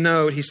wrote me a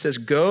note. He says,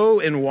 go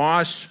and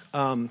wash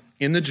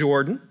in the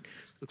Jordan.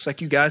 Looks like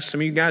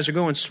some of you guys are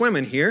going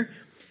swimming here.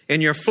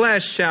 And your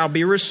flesh shall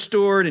be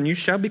restored, and you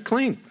shall be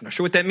clean. I'm not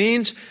sure what that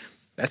means.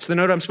 That's the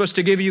note I'm supposed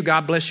to give you.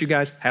 God bless you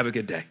guys. Have a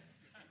good day.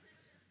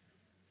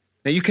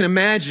 Now, you can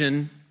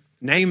imagine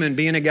Naaman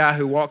being a guy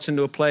who walks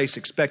into a place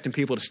expecting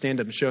people to stand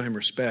up and show him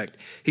respect.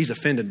 He's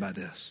offended by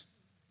this.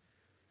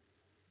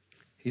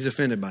 He's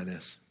offended by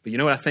this. But you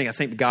know what I think? I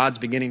think God's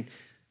beginning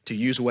to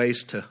use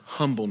ways to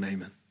humble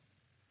Naaman.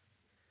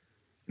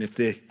 And if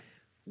the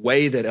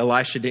way that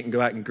Elisha didn't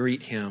go out and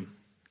greet him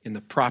in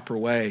the proper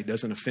way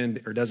doesn't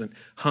offend or doesn't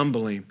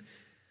humble him,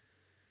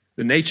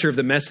 the nature of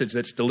the message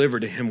that's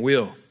delivered to him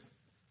will.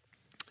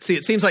 See,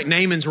 it seems like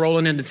Naaman's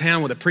rolling into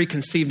town with a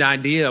preconceived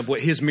idea of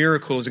what his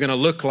miracle is going to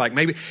look like.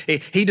 Maybe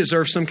he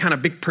deserves some kind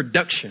of big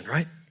production,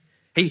 right?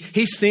 Maybe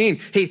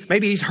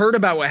he's heard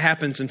about what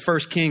happens in 1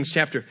 Kings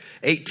chapter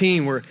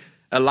 18 where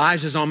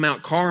Elijah's on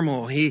Mount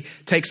Carmel. He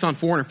takes on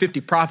 450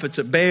 prophets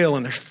of Baal,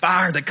 and there's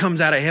fire that comes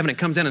out of heaven. It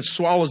comes in and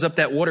swallows up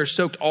that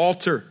water-soaked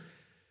altar.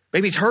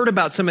 Maybe he's heard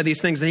about some of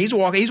these things, and he's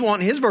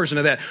wanting his version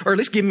of that. Or at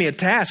least give me a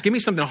task. Give me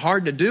something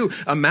hard to do,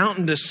 a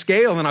mountain to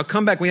scale, and I'll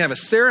come back. We have a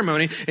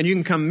ceremony, and you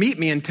can come meet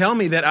me and tell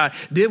me that I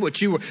did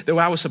that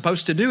I was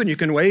supposed to do, and you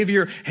can wave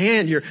your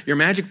hand, your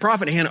magic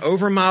prophet hand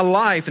over my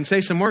life and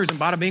say some words,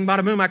 and bada bing,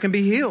 bada boom, I can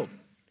be healed.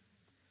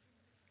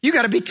 You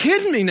got to be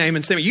kidding me,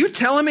 Naaman. You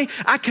telling me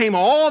I came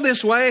all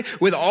this way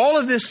with all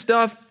of this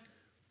stuff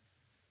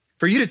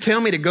for you to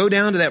tell me to go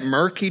down to that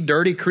murky,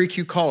 dirty creek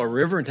you call a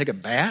river and take a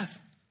bath?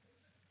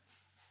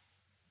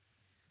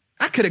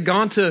 I could have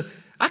gone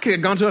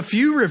to a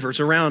few rivers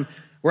around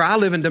where I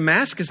live in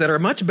Damascus that are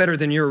much better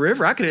than your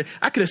river. I could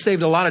have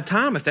saved a lot of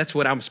time if that's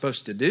what I'm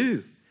supposed to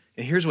do.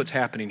 And here's what's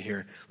happening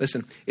here.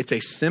 Listen, it's a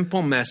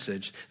simple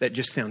message that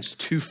just sounds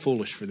too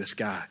foolish for this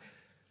guy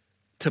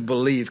to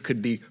believe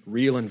could be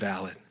real and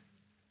valid.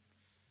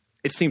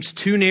 It seems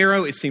too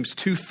narrow. It seems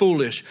too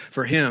foolish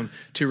for him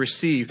to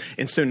receive.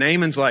 And so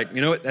Naaman's like, you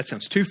know what? That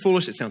sounds too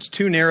foolish. It sounds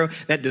too narrow.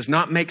 That does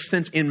not make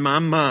sense in my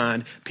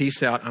mind.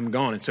 Peace out. I'm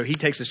gone. And so he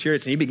takes his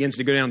chariots and he begins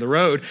to go down the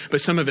road. But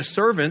some of his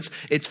servants,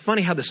 it's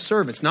funny how the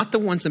servants, not the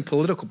ones in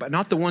political, but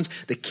not the ones,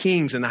 the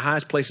kings in the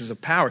highest places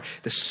of power,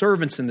 the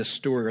servants in this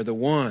story are the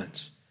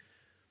ones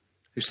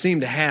who seem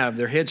to have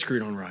their head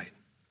screwed on right.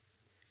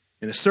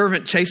 And the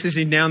servant chases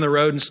him down the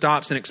road and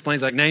stops and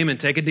explains, like, Naaman,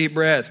 take a deep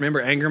breath.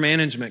 Remember, anger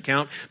management,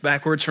 count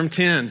backwards from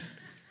 10.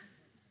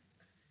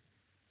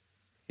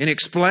 And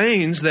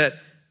explains that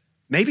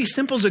maybe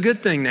simple's a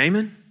good thing,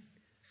 Naaman.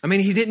 I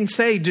mean, he didn't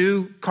say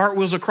do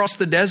cartwheels across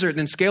the desert,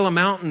 then scale a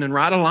mountain and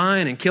ride a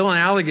lion and kill an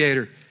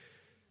alligator.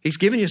 He's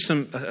giving you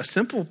a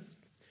simple,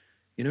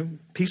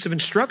 piece of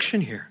instruction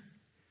here.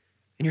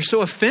 And you're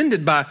so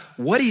offended by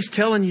what he's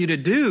telling you to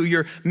do,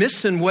 you're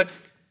missing what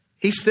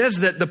he says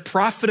that the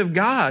prophet of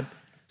God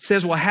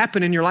says will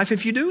happen in your life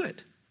if you do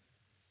it.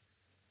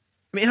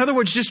 I mean, in other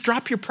words, just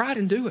drop your pride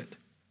and do it.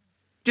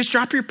 Just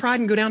drop your pride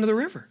and go down to the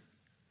river.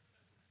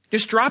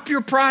 Just drop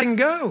your pride and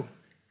go.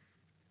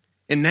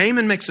 And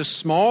Naaman makes a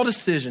small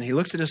decision. He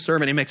looks at his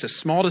servant. He makes a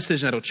small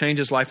decision that'll change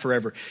his life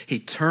forever. He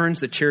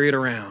turns the chariot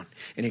around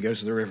and he goes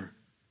to the river.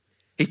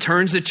 He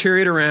turns the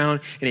chariot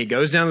around and he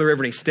goes down the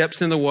river and he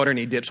steps in the water and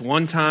he dips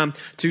 1 time,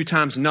 2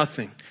 times,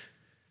 nothing.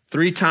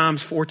 3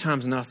 times, 4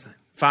 times, nothing.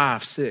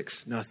 5,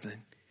 6,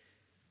 nothing.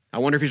 I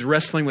wonder if he's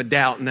wrestling with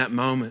doubt in that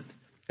moment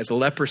as the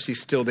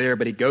leprosy's still there,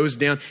 but he goes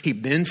down, he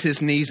bends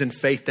his knees in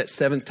faith that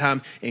 7th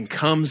time and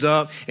comes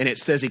up, and it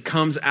says he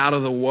comes out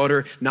of the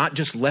water, not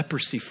just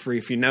leprosy free,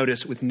 if you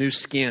notice, with new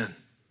skin.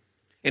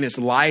 And his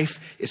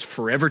life is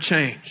forever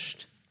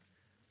changed.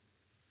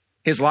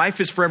 His life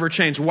is forever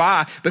changed.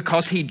 Why?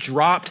 Because he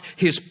dropped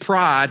his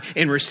pride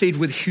and received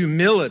with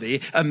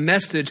humility a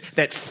message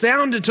that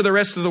sounded to the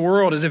rest of the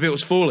world as if it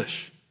was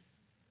foolish.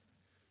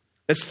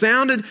 It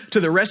sounded to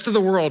the rest of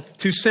the world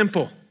too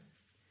simple,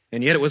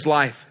 and yet it was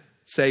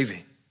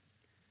life-saving.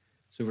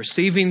 So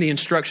receiving the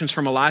instructions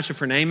from Elijah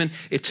for Naaman,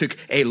 it took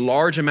a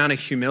large amount of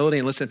humility.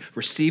 And listen,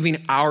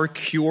 receiving our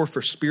cure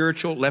for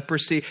spiritual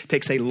leprosy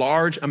takes a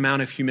large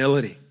amount of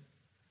humility.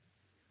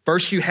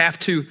 First, you have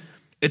to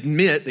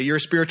admit that you're a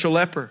spiritual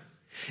leper.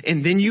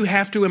 And then you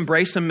have to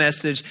embrace a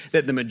message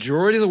that the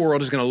majority of the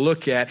world is going to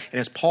look at, and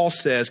as Paul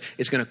says,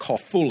 is going to call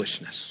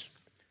foolishness.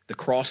 The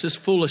cross is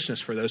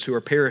foolishness for those who are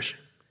perishing.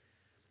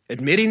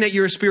 Admitting that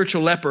you're a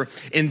spiritual leper,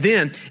 and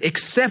then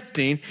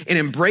accepting and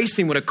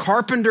embracing what a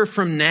carpenter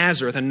from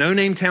Nazareth, a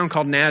no-name town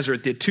called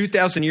Nazareth, did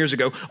 2,000 years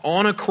ago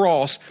on a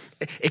cross,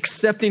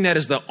 accepting that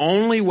as the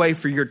only way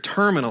for your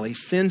terminally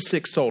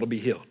sin-sick soul to be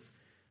healed.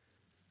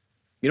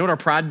 You know what our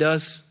pride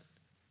does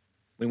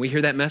when we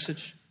hear that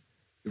message?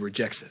 It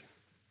rejects it.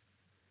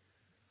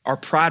 Our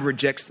pride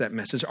rejects that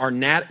message. Our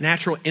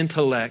natural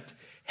intellect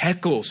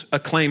heckles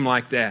a claim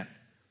like that.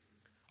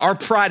 Our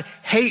pride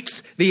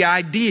hates the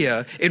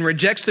idea and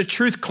rejects the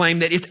truth claim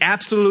that it's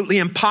absolutely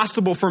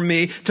impossible for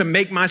me to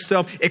make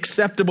myself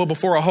acceptable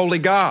before a holy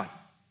God.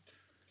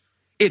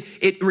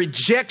 It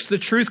rejects the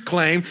truth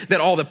claim that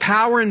all the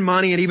power and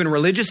money and even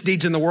religious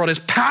deeds in the world is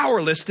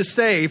powerless to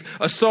save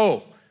a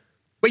soul.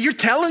 But you're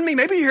telling me,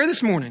 maybe you're here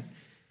this morning,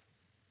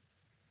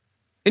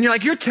 and you're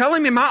like, you're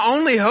telling me my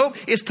only hope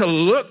is to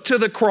look to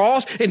the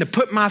cross and to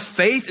put my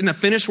faith in the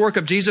finished work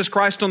of Jesus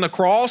Christ on the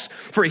cross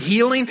for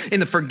healing and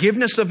the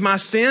forgiveness of my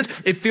sins.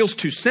 It feels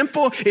too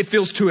simple. It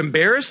feels too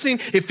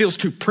embarrassing. It feels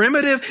too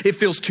primitive. It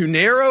feels too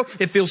narrow.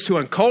 It feels too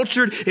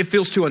uncultured. It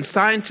feels too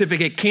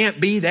unscientific. It can't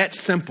be that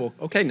simple.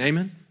 Okay,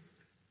 Naaman.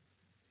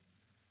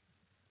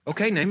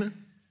 Okay, Naaman.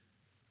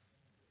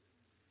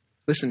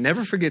 Listen,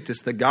 never forget this.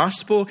 The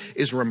gospel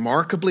is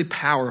remarkably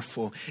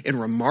powerful and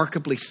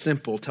remarkably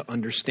simple to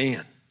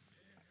understand.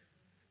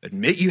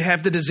 Admit you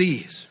have the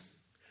disease.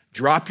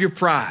 Drop your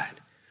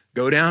pride.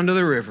 Go down to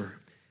the river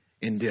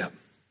and dip.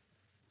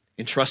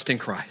 And trust in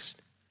Christ.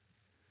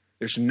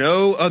 There's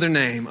no other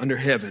name under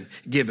heaven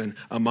given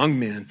among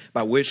men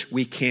by which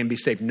we can be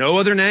saved. No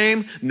other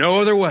name,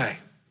 no other way.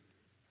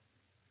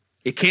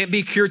 It can't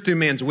be cured through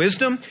man's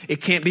wisdom.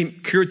 It can't be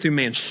cured through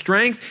man's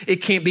strength. It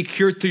can't be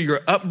cured through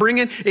your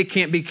upbringing. It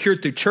can't be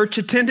cured through church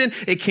attendance.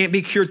 It can't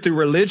be cured through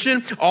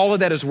religion. All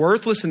of that is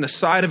worthless in the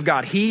sight of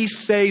God. He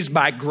saves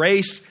by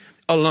grace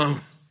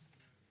alone.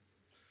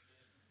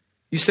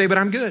 You say, but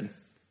I'm good.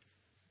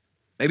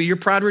 Maybe your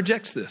pride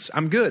rejects this.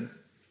 I'm good.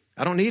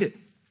 I don't need it.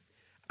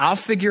 I'll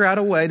figure out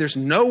a way. There's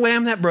no way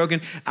I'm that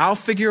broken. I'll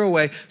figure a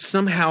way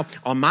somehow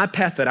on my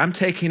path that I'm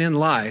taking in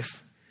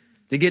life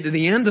to get to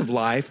the end of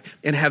life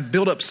and have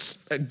built up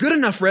a good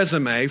enough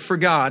resume for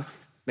God,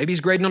 maybe he's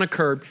grading on a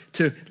curve,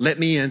 to let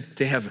me in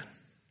to heaven.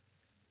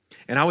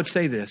 And I would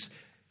say this,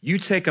 you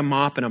take a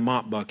mop and a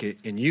mop bucket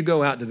and you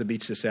go out to the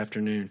beach this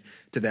afternoon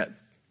to that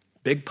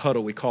big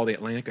puddle we call the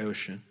Atlantic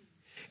Ocean,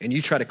 and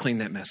you try to clean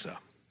that mess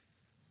up.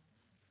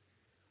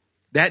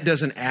 That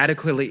doesn't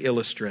adequately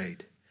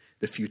illustrate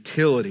the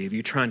futility of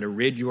you trying to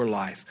rid your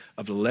life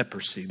of the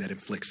leprosy that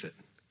inflicts it.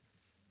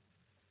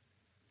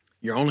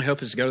 Your only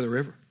hope is to go to the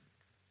river.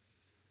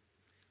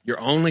 Your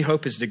only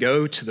hope is to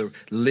go to the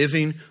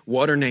living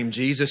water named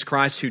Jesus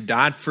Christ, who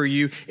died for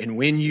you. And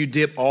when you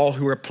dip, all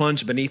who are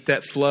plunged beneath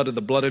that flood of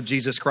the blood of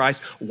Jesus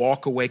Christ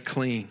walk away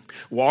clean,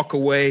 walk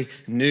away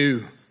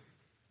new.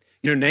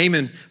 You know,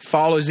 Naaman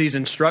follows these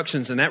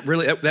instructions, and that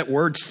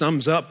word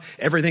sums up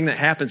everything that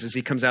happens as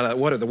he comes out of that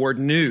water, the word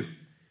new.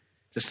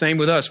 It's the same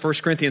with us. 1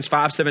 Corinthians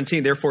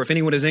 5:17, therefore, if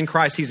anyone is in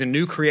Christ, he's a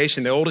new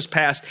creation. The old is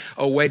passed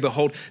away.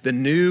 Behold, the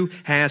new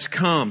has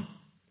come.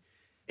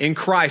 In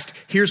Christ,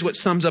 here's what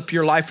sums up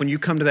your life when you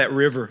come to that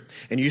river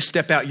and you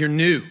step out, you're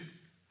new.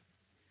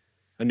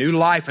 A new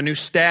life, a new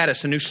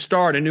status, a new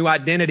start, a new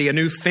identity, a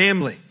new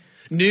family,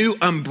 new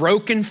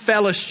unbroken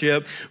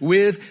fellowship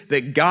with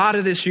the God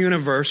of this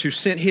universe who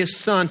sent his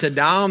son to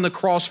die on the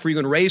cross for you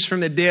and raise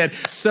from the dead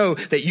so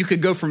that you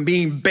could go from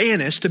being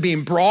banished to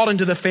being brought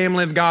into the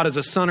family of God as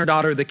a son or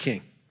daughter of the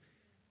King.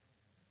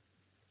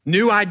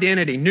 New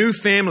identity, new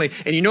family.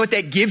 And you know what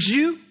that gives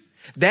you?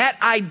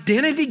 That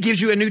identity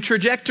gives you a new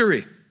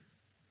trajectory.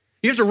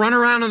 You have to run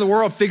around in the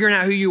world figuring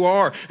out who you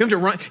are. You have to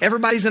run.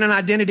 Everybody's in an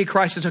identity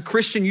crisis. A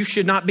Christian, you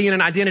should not be in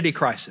an identity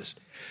crisis.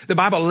 The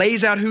Bible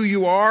lays out who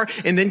you are,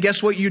 and then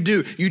guess what you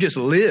do? You just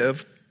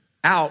live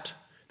out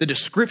the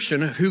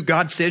description of who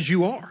God says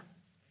you are.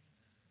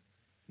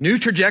 New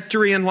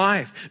trajectory in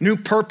life, new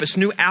purpose,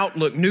 new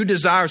outlook, new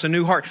desires, a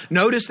new heart.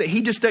 Notice that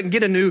he just doesn't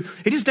get new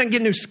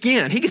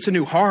skin. He gets a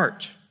new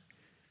heart.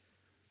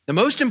 The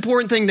most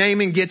important thing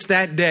Naaman gets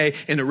that day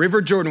in the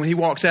River Jordan when he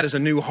walks out is a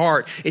new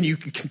heart. And you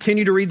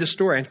continue to read the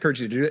story. I encourage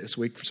you to do that this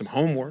week for some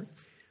homework.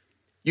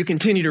 You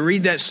continue to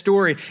read that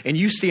story and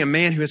you see a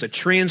man who has a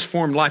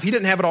transformed life. He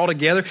didn't have it all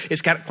together.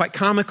 It's quite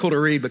comical to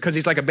read because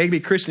he's like a baby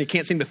Christian. He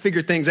can't seem to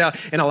figure things out.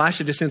 And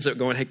Elisha just ends up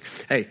going,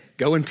 hey,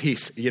 go in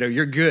peace. You know,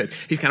 you're good.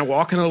 He's kind of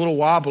walking a little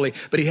wobbly,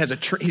 but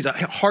he's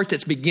a heart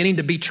that's beginning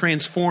to be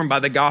transformed by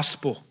the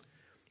gospel.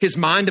 His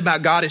mind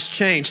about God has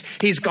changed.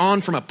 He's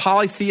gone from a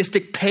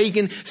polytheistic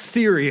pagan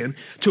Syrian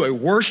to a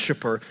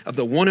worshiper of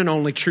the one and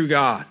only true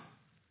God.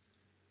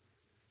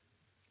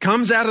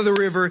 Comes out of the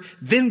river,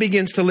 then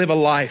begins to live a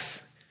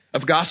life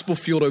of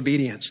gospel-fueled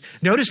obedience.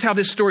 Notice how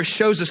this story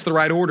shows us the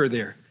right order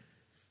there.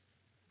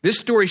 This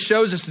story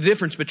shows us the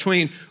difference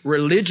between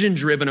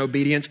religion-driven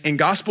obedience and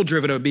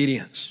gospel-driven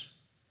obedience.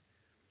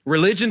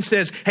 Religion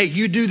says, hey,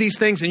 you do these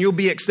things and you'll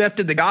be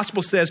accepted. The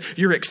gospel says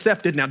you're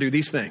accepted, now do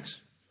these things.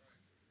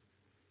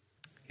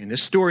 And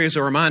this story is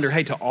a reminder,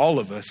 hey, to all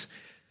of us,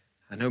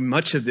 I know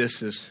much of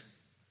this is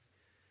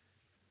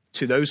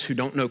to those who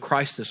don't know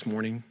Christ this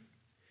morning.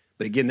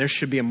 But again, there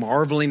should be a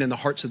marveling in the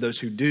hearts of those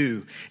who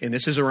do. And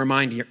this is a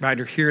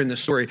reminder here in the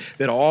story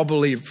that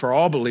for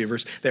all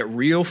believers, that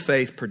real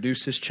faith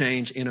produces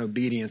change in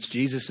obedience.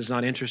 Jesus is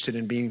not interested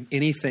in being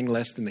anything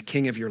less than the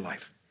king of your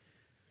life.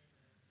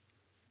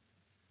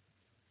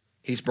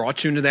 He's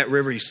brought you into that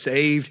river. He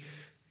saved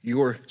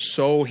your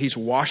soul. He's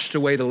washed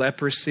away the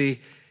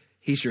leprosy.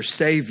 He's your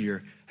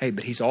Savior. Hey,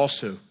 but he's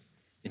also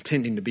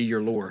intending to be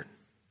your Lord.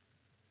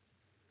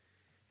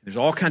 There's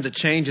all kinds of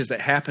changes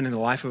that happen in the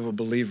life of a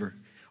believer.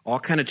 All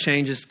kind of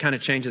changes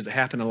that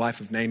happen in the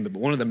life of Naaman. But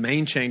one of the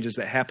main changes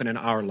that happen in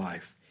our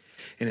life,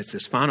 and it's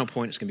this final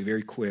point, it's going to be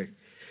very quick,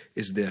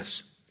 is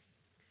this.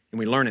 And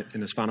we learn it in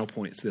this final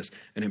point. It's this: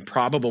 an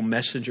improbable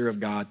messenger of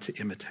God to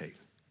imitate.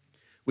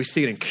 We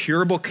see an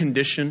incurable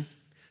condition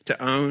to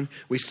own.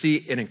 We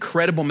see an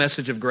incredible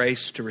message of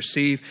grace to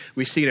receive.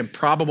 We see an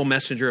improbable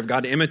messenger of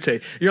God to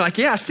imitate. You're like,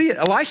 yeah, I see it.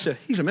 Elisha,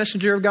 he's a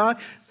messenger of God,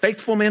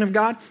 faithful man of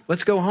God.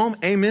 Let's go home.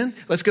 Amen.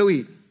 Let's go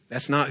eat.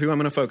 That's not who I'm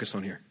going to focus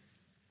on here.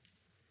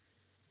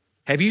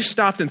 Have you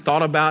stopped and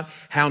thought about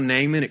how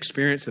Naaman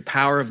experienced the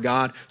power of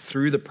God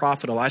through the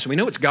prophet Elisha? We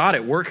know it's God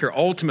at work here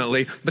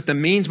ultimately, but the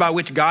means by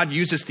which God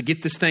uses to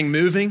get this thing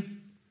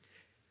moving.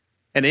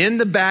 And in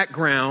the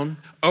background,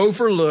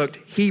 overlooked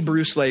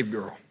Hebrew slave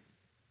girl,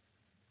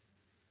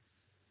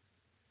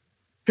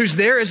 who's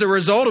there as a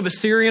result of a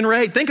Syrian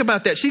raid. Think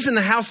about that. She's in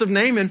the house of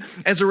Naaman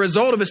as a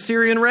result of a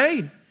Syrian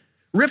raid,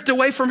 ripped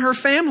away from her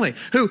family,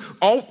 who,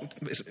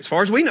 as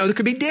far as we know, they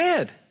could be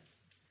dead.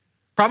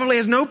 Probably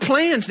has no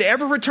plans to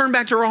ever return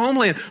back to her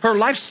homeland. Her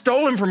life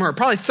stolen from her,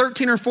 probably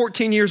 13 or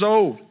 14 years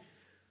old.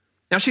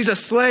 Now she's a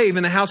slave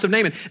in the house of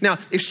Naaman. Now,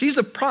 if she's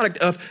a product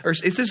of, or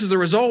if this is the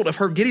result of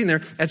her getting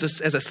there as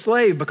a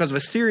slave because of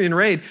a Syrian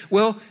raid,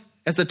 well,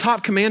 as the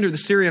top commander of the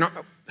Syrian,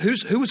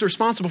 who was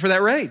responsible for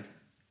that raid?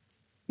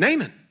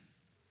 Naaman.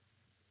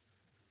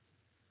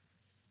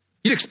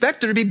 You'd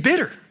expect her to be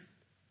bitter.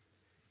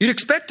 You'd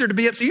expect her to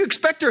be upset. You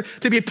expect her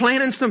to be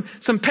planning some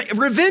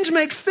revenge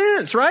makes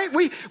sense, right?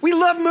 We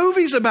love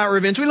movies about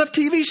revenge. We love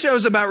TV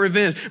shows about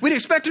revenge. We'd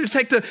expect her to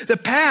take the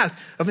path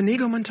of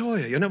Inigo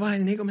Montoya. You know about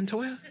Inigo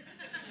Montoya?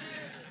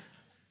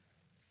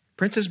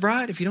 Princess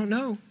Bride, if you don't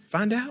know,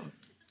 find out.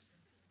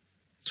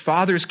 His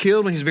father is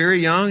killed when he's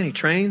very young, and he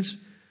trains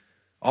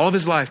all of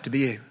his life to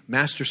be a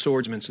master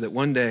swordsman so that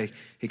one day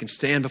he can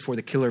stand before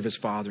the killer of his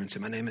father and say,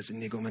 my name is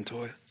Inigo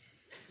Montoya.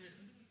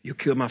 You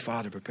killed my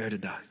father, prepare to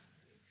die.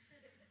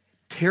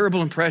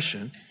 Terrible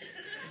impression.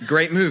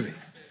 Great movie.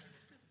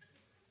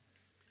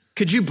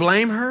 Could you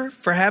blame her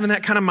for having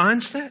that kind of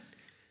mindset?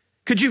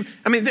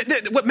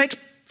 What makes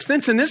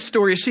sense in this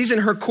story is she's in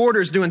her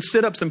quarters doing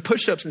sit-ups and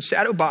push-ups and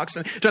shadow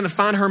boxing, trying to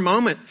find her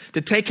moment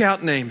to take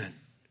out Naaman.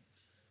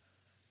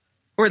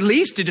 Or at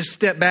least to just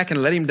step back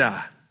and let him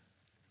die.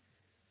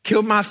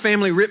 Killed my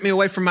family, ripped me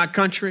away from my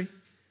country.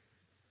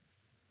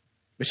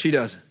 But she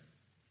doesn't.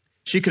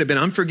 She could have been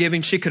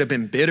unforgiving. She could have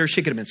been bitter.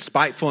 She could have been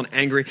spiteful and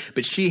angry.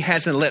 But she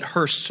hasn't let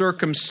her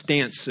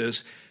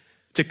circumstances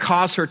to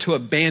cause her to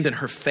abandon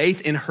her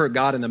faith in her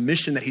God and the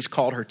mission that he's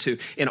called her to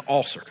in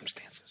all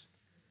circumstances.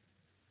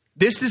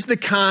 This is the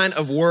kind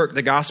of work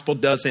the gospel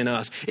does in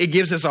us. It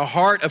gives us a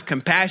heart of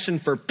compassion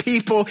for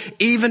people,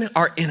 even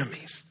our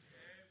enemies.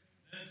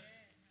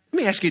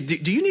 Let me ask you,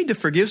 do you need to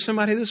forgive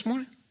somebody this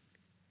morning?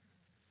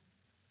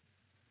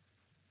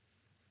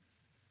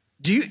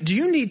 Do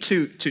you need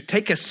to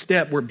take a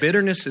step where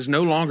bitterness is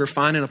no longer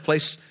finding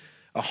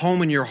a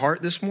home in your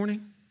heart this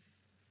morning?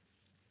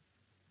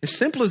 As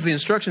simple as the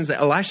instructions that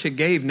Elisha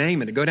gave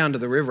Naaman to go down to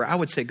the river, I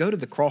would say go to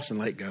the cross and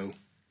let it go.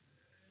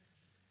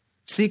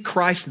 See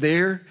Christ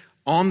there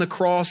on the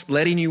cross,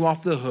 letting you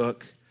off the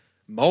hook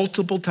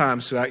multiple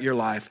times throughout your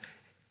life.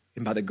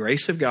 And by the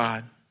grace of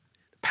God,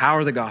 the power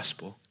of the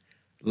gospel,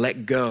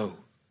 let go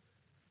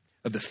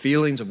of the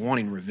feelings of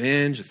wanting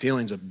revenge, the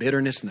feelings of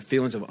bitterness, and the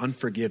feelings of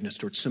unforgiveness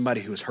towards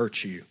somebody who has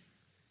hurt you.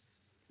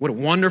 What a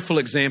wonderful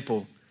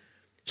example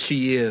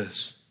she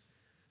is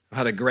of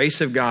how the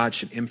grace of God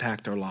should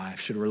impact our life,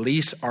 should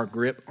release our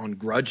grip on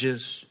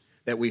grudges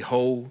that we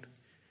hold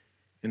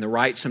and the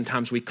right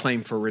sometimes we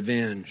claim for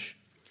revenge.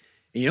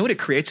 And you know what it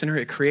creates in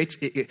her?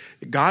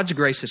 God's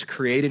grace has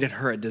created in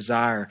her a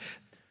desire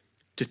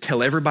to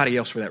tell everybody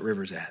else where that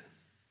river's at.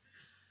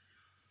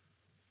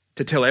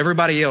 To tell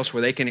everybody else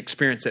where they can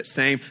experience that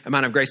same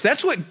amount of grace.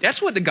 That's what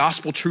the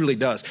gospel truly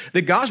does.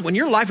 The gospel, when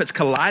your life has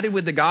collided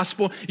with the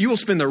gospel, you will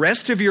spend the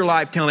rest of your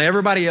life telling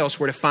everybody else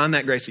where to find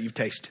that grace that you've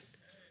tasted.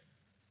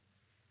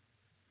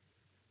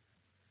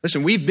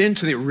 Listen, we've been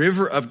to the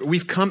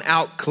we've come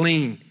out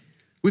clean.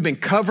 We've been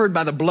covered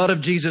by the blood of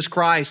Jesus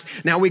Christ.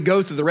 Now we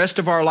go through the rest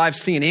of our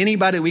lives seeing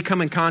anybody that we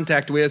come in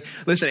contact with,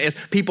 listen, as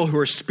people who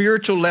are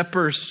spiritual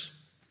lepers,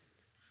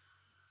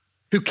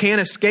 who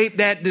can't escape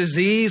that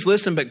disease,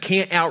 listen, but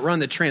can't outrun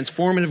the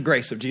transformative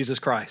grace of Jesus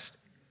Christ.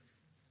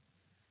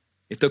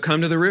 If they'll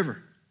come to the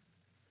river.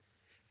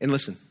 And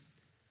listen,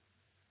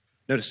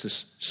 notice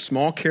this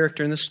small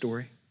character in this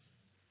story,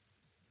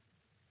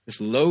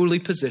 this lowly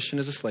position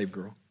as a slave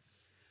girl.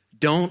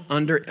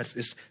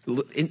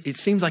 It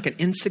seems like an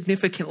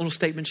insignificant little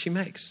statement she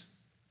makes.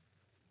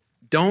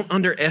 Don't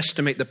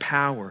underestimate the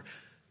power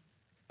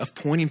of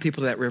pointing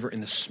people to that river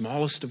in the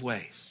smallest of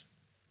ways.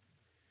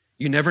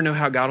 You never know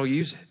how God will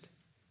use it.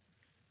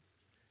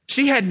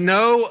 She had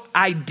no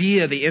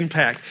idea the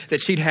impact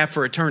that she'd have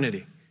for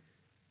eternity.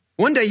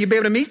 One day you'd be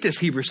able to meet this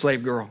Hebrew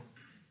slave girl.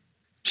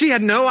 She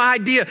had no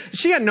idea.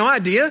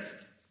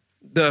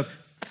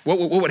 What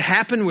would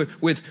happen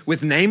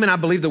with Naaman. I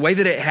believe the way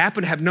that it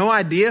happened, have no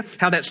idea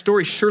how that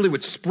story surely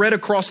would spread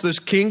across those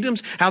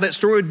kingdoms, how that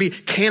story would be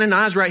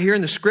canonized right here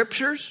in the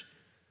scriptures.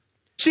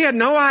 She had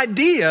no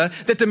idea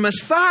that the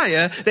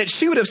Messiah that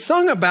she would have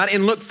sung about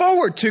and looked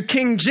forward to,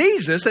 King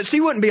Jesus, that she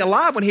wouldn't be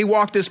alive when he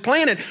walked this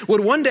planet,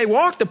 would one day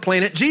walk the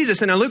planet.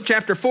 Jesus, in Luke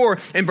chapter 4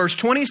 and verse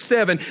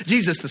 27,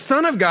 Jesus, the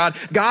Son of God,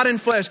 God in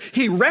flesh,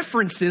 he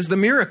references the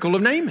miracle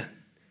of Naaman.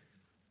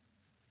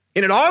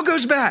 And it all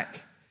goes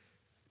back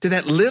to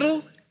that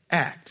little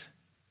act,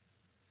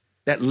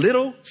 that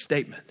little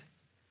statement.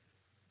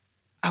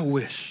 I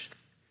wish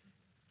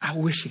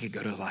he could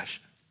go to Elisha.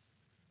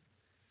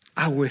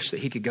 I wish that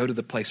he could go to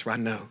the place where I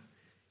know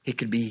he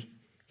could be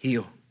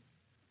healed.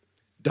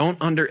 Don't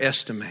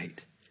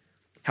underestimate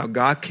how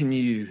God can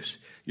use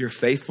your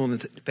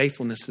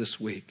faithfulness this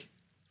week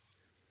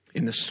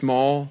in the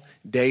small,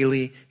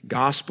 daily,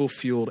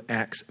 gospel-fueled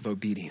acts of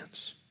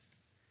obedience.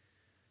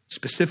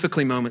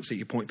 Specifically moments that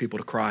you point people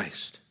to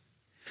Christ.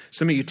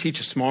 Some of you teach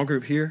a small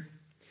group here,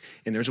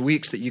 and there's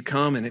weeks that you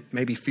come and it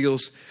maybe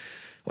feels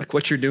like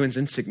what you're doing is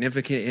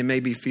insignificant. It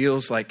maybe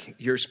feels like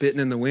you're spitting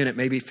in the wind. It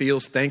maybe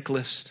feels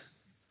thankless.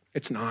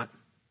 It's not.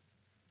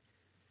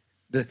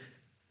 The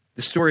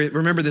story,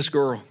 remember this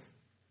girl.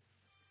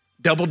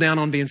 Double down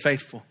on being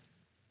faithful.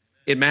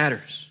 It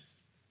matters.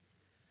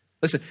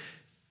 Listen,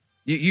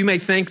 you may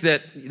think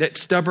that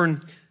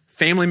stubborn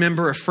family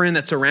member or friend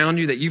that's around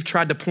you that you've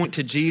tried to point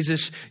to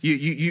Jesus,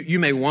 you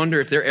may wonder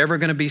if they're ever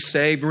going to be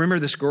saved. Remember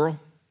this girl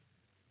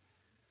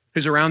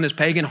who's around this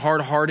pagan,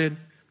 hard-hearted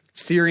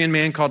Syrian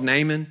man called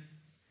Naaman.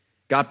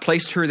 God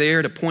placed her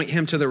there to point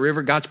him to the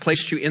river. God's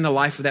placed you in the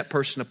life of that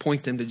person to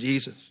point them to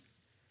Jesus.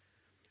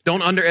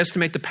 Don't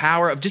underestimate the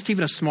power of just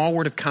even a small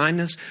word of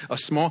kindness, a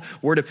small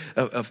word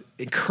of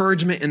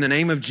encouragement in the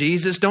name of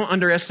Jesus. Don't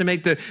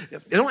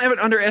ever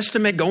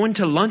underestimate going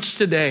to lunch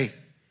today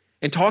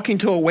and talking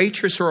to a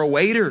waitress or a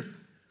waiter,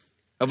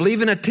 of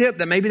leaving a tip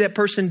that maybe that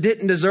person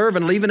didn't deserve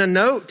and leaving a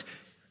note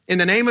in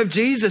the name of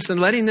Jesus and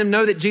letting them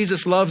know that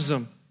Jesus loves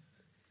them.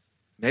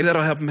 Maybe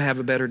that'll help them have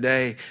a better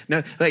day.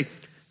 No,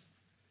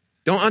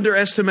 don't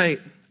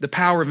underestimate the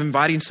power of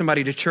inviting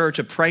somebody to church,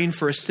 of praying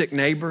for a sick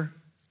neighbor,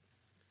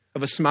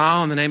 of a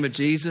smile in the name of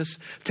Jesus,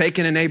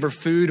 taking a neighbor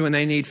food when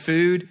they need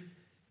food.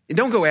 And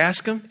don't go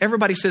ask them.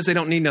 Everybody says they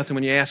don't need nothing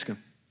when you ask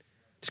them.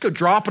 Just go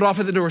drop it off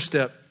at the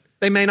doorstep.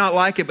 They may not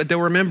like it, but they'll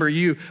remember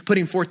you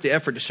putting forth the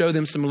effort to show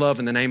them some love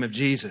in the name of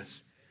Jesus.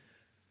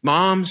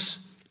 Moms,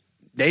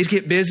 days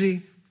get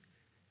busy.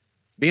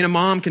 Being a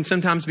mom can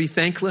sometimes be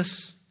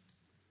thankless.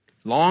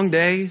 Long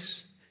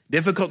days,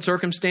 difficult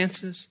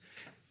circumstances.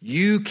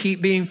 You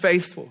keep being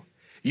faithful.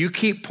 You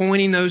keep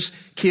pointing those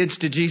kids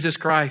to Jesus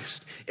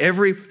Christ.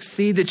 Every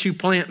seed that you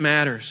plant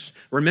matters.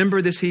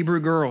 Remember this Hebrew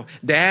girl.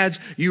 Dads,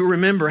 you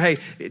remember, hey,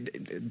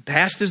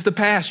 past is the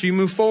past. You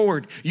move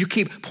forward. You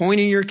keep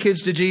pointing your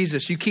kids to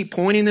Jesus. You keep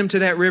pointing them to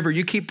that river.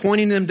 You keep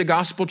pointing them to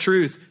gospel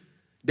truth.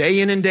 Day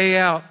in and day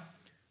out.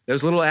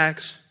 Those little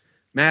acts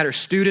matter.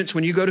 Students,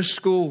 when you go to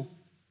school,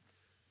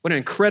 what an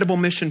incredible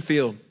mission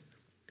field.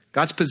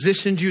 God's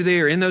positioned you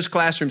there in those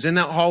classrooms, in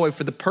that hallway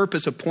for the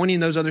purpose of pointing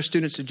those other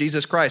students to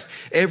Jesus Christ.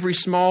 Every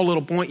small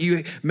little point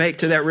you make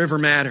to that river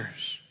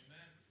matters.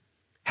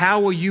 How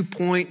will you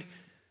point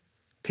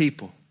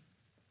people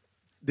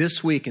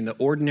this week in the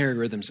ordinary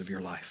rhythms of your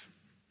life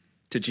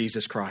to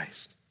Jesus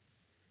Christ?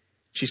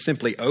 She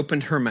simply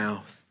opened her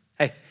mouth.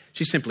 Hey,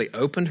 she simply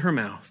opened her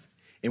mouth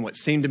in what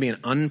seemed to be an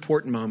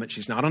unimportant moment.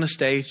 She's not on a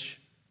stage.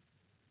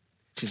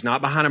 She's not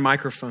behind a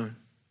microphone.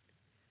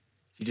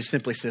 She just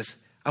simply says,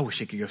 I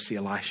wish I could go see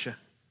Elisha.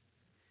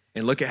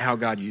 And look at how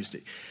God used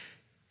it.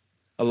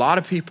 A lot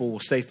of people will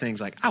say things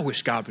like, I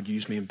wish God would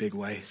use me in big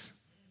ways.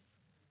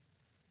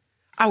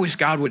 I wish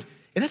God would,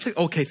 and that's an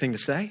okay thing to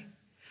say.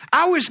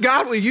 I wish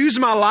God would use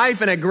my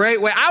life in a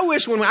great way. I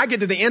wish when I get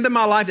to the end of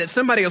my life that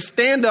somebody will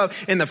stand up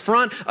in the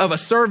front of a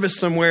service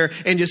somewhere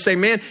and just say,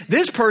 man,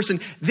 this person,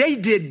 they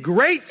did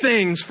great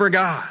things for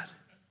God.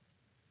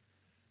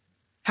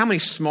 How many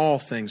small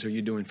things are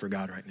you doing for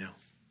God right now?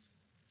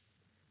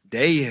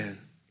 Day in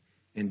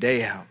and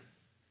day out.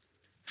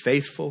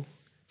 Faithful,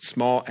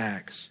 small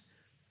acts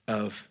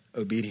of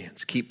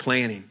obedience. Keep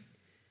planting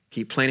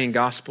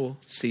gospel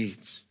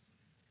seeds.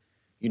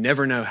 You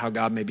never know how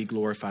God may be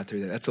glorified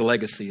through that. That's the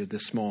legacy of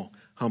this small,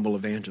 humble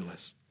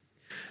evangelist.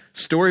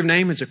 Story of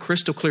Naaman is a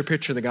crystal clear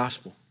picture of the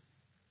gospel.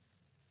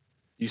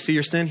 Do you see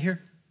your sin here?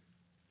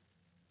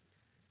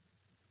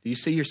 Do you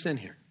see your sin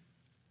here?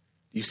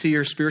 Do you see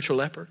your spiritual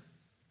leper?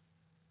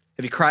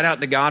 Have you cried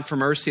out to God for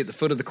mercy at the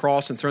foot of the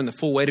cross and thrown the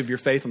full weight of your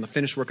faith on the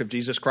finished work of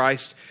Jesus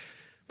Christ,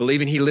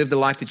 believing he lived the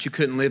life that you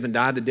couldn't live and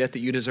died the death that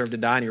you deserved to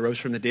die, and he rose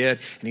from the dead,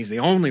 and he's the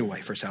only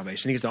way for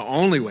salvation. He's the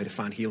only way to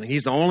find healing.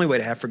 He's the only way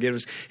to have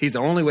forgiveness. He's the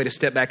only way to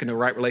step back into a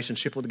right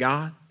relationship with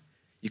God.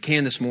 You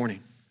can this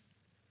morning.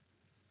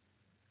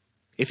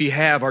 If you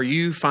have, are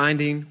you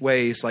finding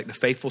ways like the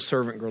faithful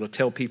servant girl to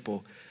tell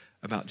people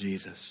about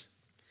Jesus?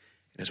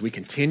 And as we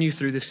continue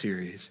through this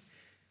series,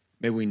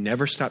 may we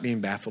never stop being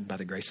baffled by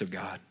the grace of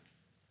God.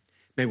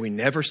 May we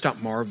never stop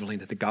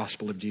marveling at the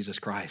gospel of Jesus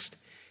Christ.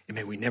 And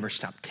may we never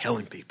stop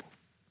telling people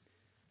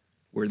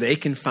where they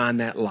can find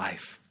that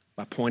life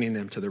by pointing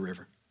them to the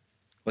river.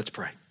 Let's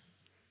pray.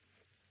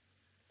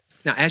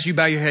 Now, as you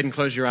bow your head and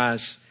close your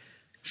eyes,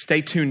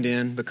 stay tuned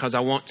in because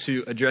I want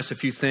to address a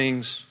few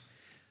things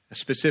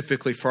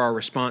specifically for our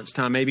response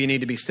time. Maybe you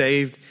need to be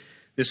saved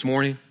this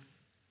morning.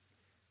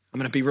 I'm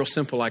going to be real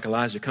simple like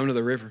Elijah. Come to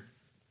the river.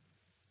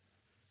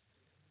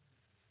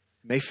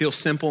 May feel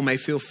simple, may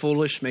feel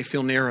foolish, may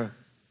feel narrow.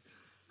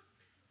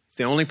 It's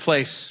the only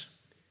place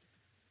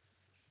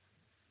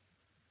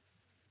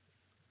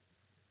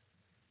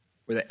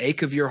where the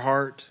ache of your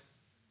heart,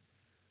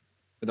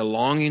 where the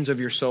longings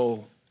of your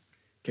soul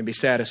can be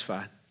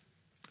satisfied.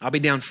 I'll be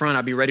down front.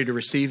 I'll be ready to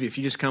receive you. If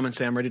you just come and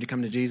say, I'm ready to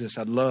come to Jesus,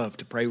 I'd love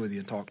to pray with you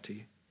and talk to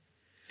you.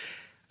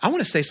 I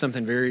want to say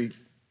something very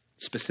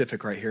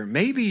specific right here.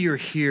 Maybe you're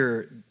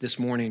here this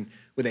morning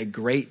with a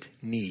great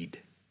need.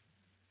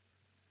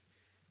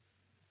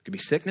 It could be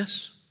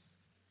sickness.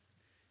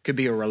 It could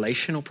be a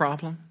relational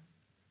problem.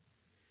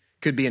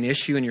 It could be an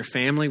issue in your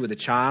family with a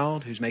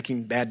child who's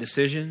making bad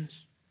decisions.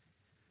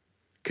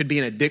 It could be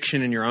an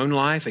addiction in your own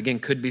life. Again,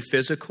 could be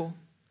physical.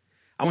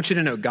 I want you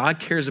to know God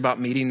cares about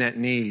meeting that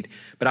need.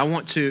 But I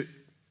want to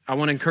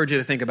encourage you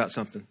to think about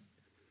something.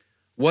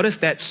 What if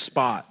that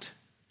spot,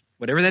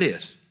 whatever that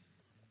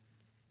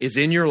is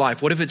in your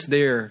life? What if it's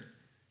there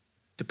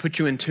to put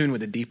you in tune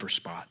with a deeper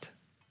spot?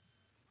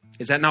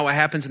 Is that not what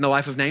happens in the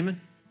life of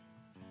Naaman?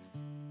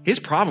 His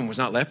problem was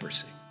not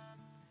leprosy.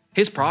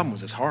 His problem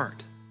was his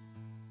heart.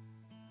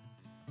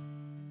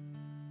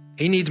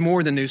 He needs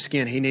more than new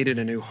skin. He needed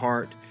a new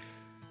heart.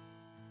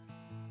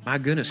 My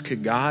goodness,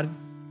 could God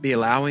be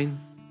allowing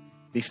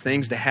these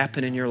things to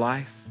happen in your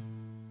life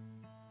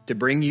to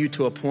bring you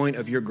to a point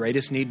of your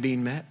greatest need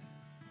being met?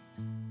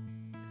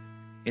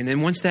 And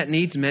then once that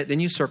need's met, then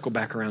you circle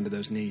back around to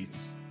those needs.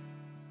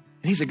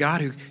 And he's a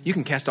God who you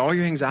can cast all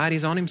your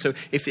anxieties on him. So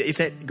if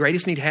that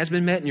greatest need has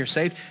been met and you're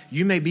saved,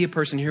 you may be a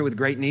person here with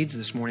great needs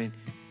this morning.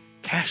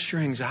 Cast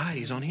your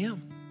anxieties on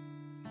him.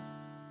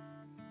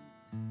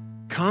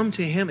 Come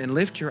to him and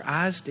lift your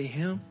eyes to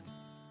him.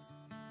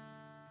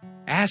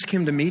 Ask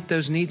him to meet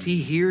those needs.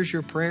 He hears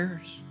your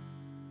prayers.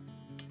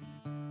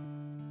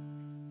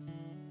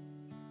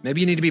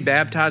 Maybe you need to be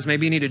baptized.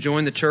 Maybe you need to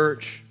join the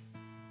church.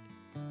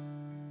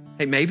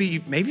 Hey, maybe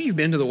you've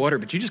been to the water,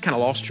 but you just kind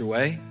of lost your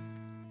way.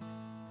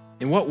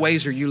 In what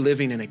ways are you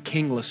living in a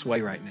kingless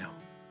way right now?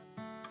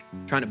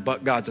 Trying to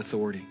buck God's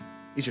authority.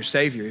 He's your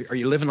Savior. Are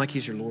you living like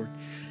he's your Lord?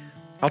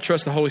 I'll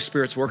trust the Holy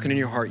Spirit's working in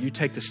your heart. You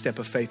take the step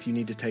of faith you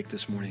need to take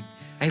this morning.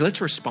 Hey,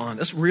 let's respond.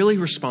 Let's really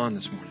respond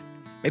this morning.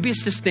 Maybe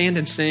it's to stand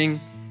and sing.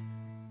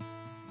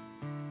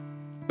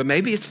 But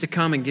maybe it's to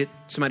come and get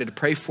somebody to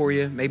pray for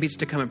you. Maybe it's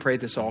to come and pray at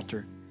this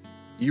altar.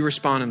 You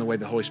respond in the way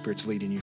the Holy Spirit's leading you.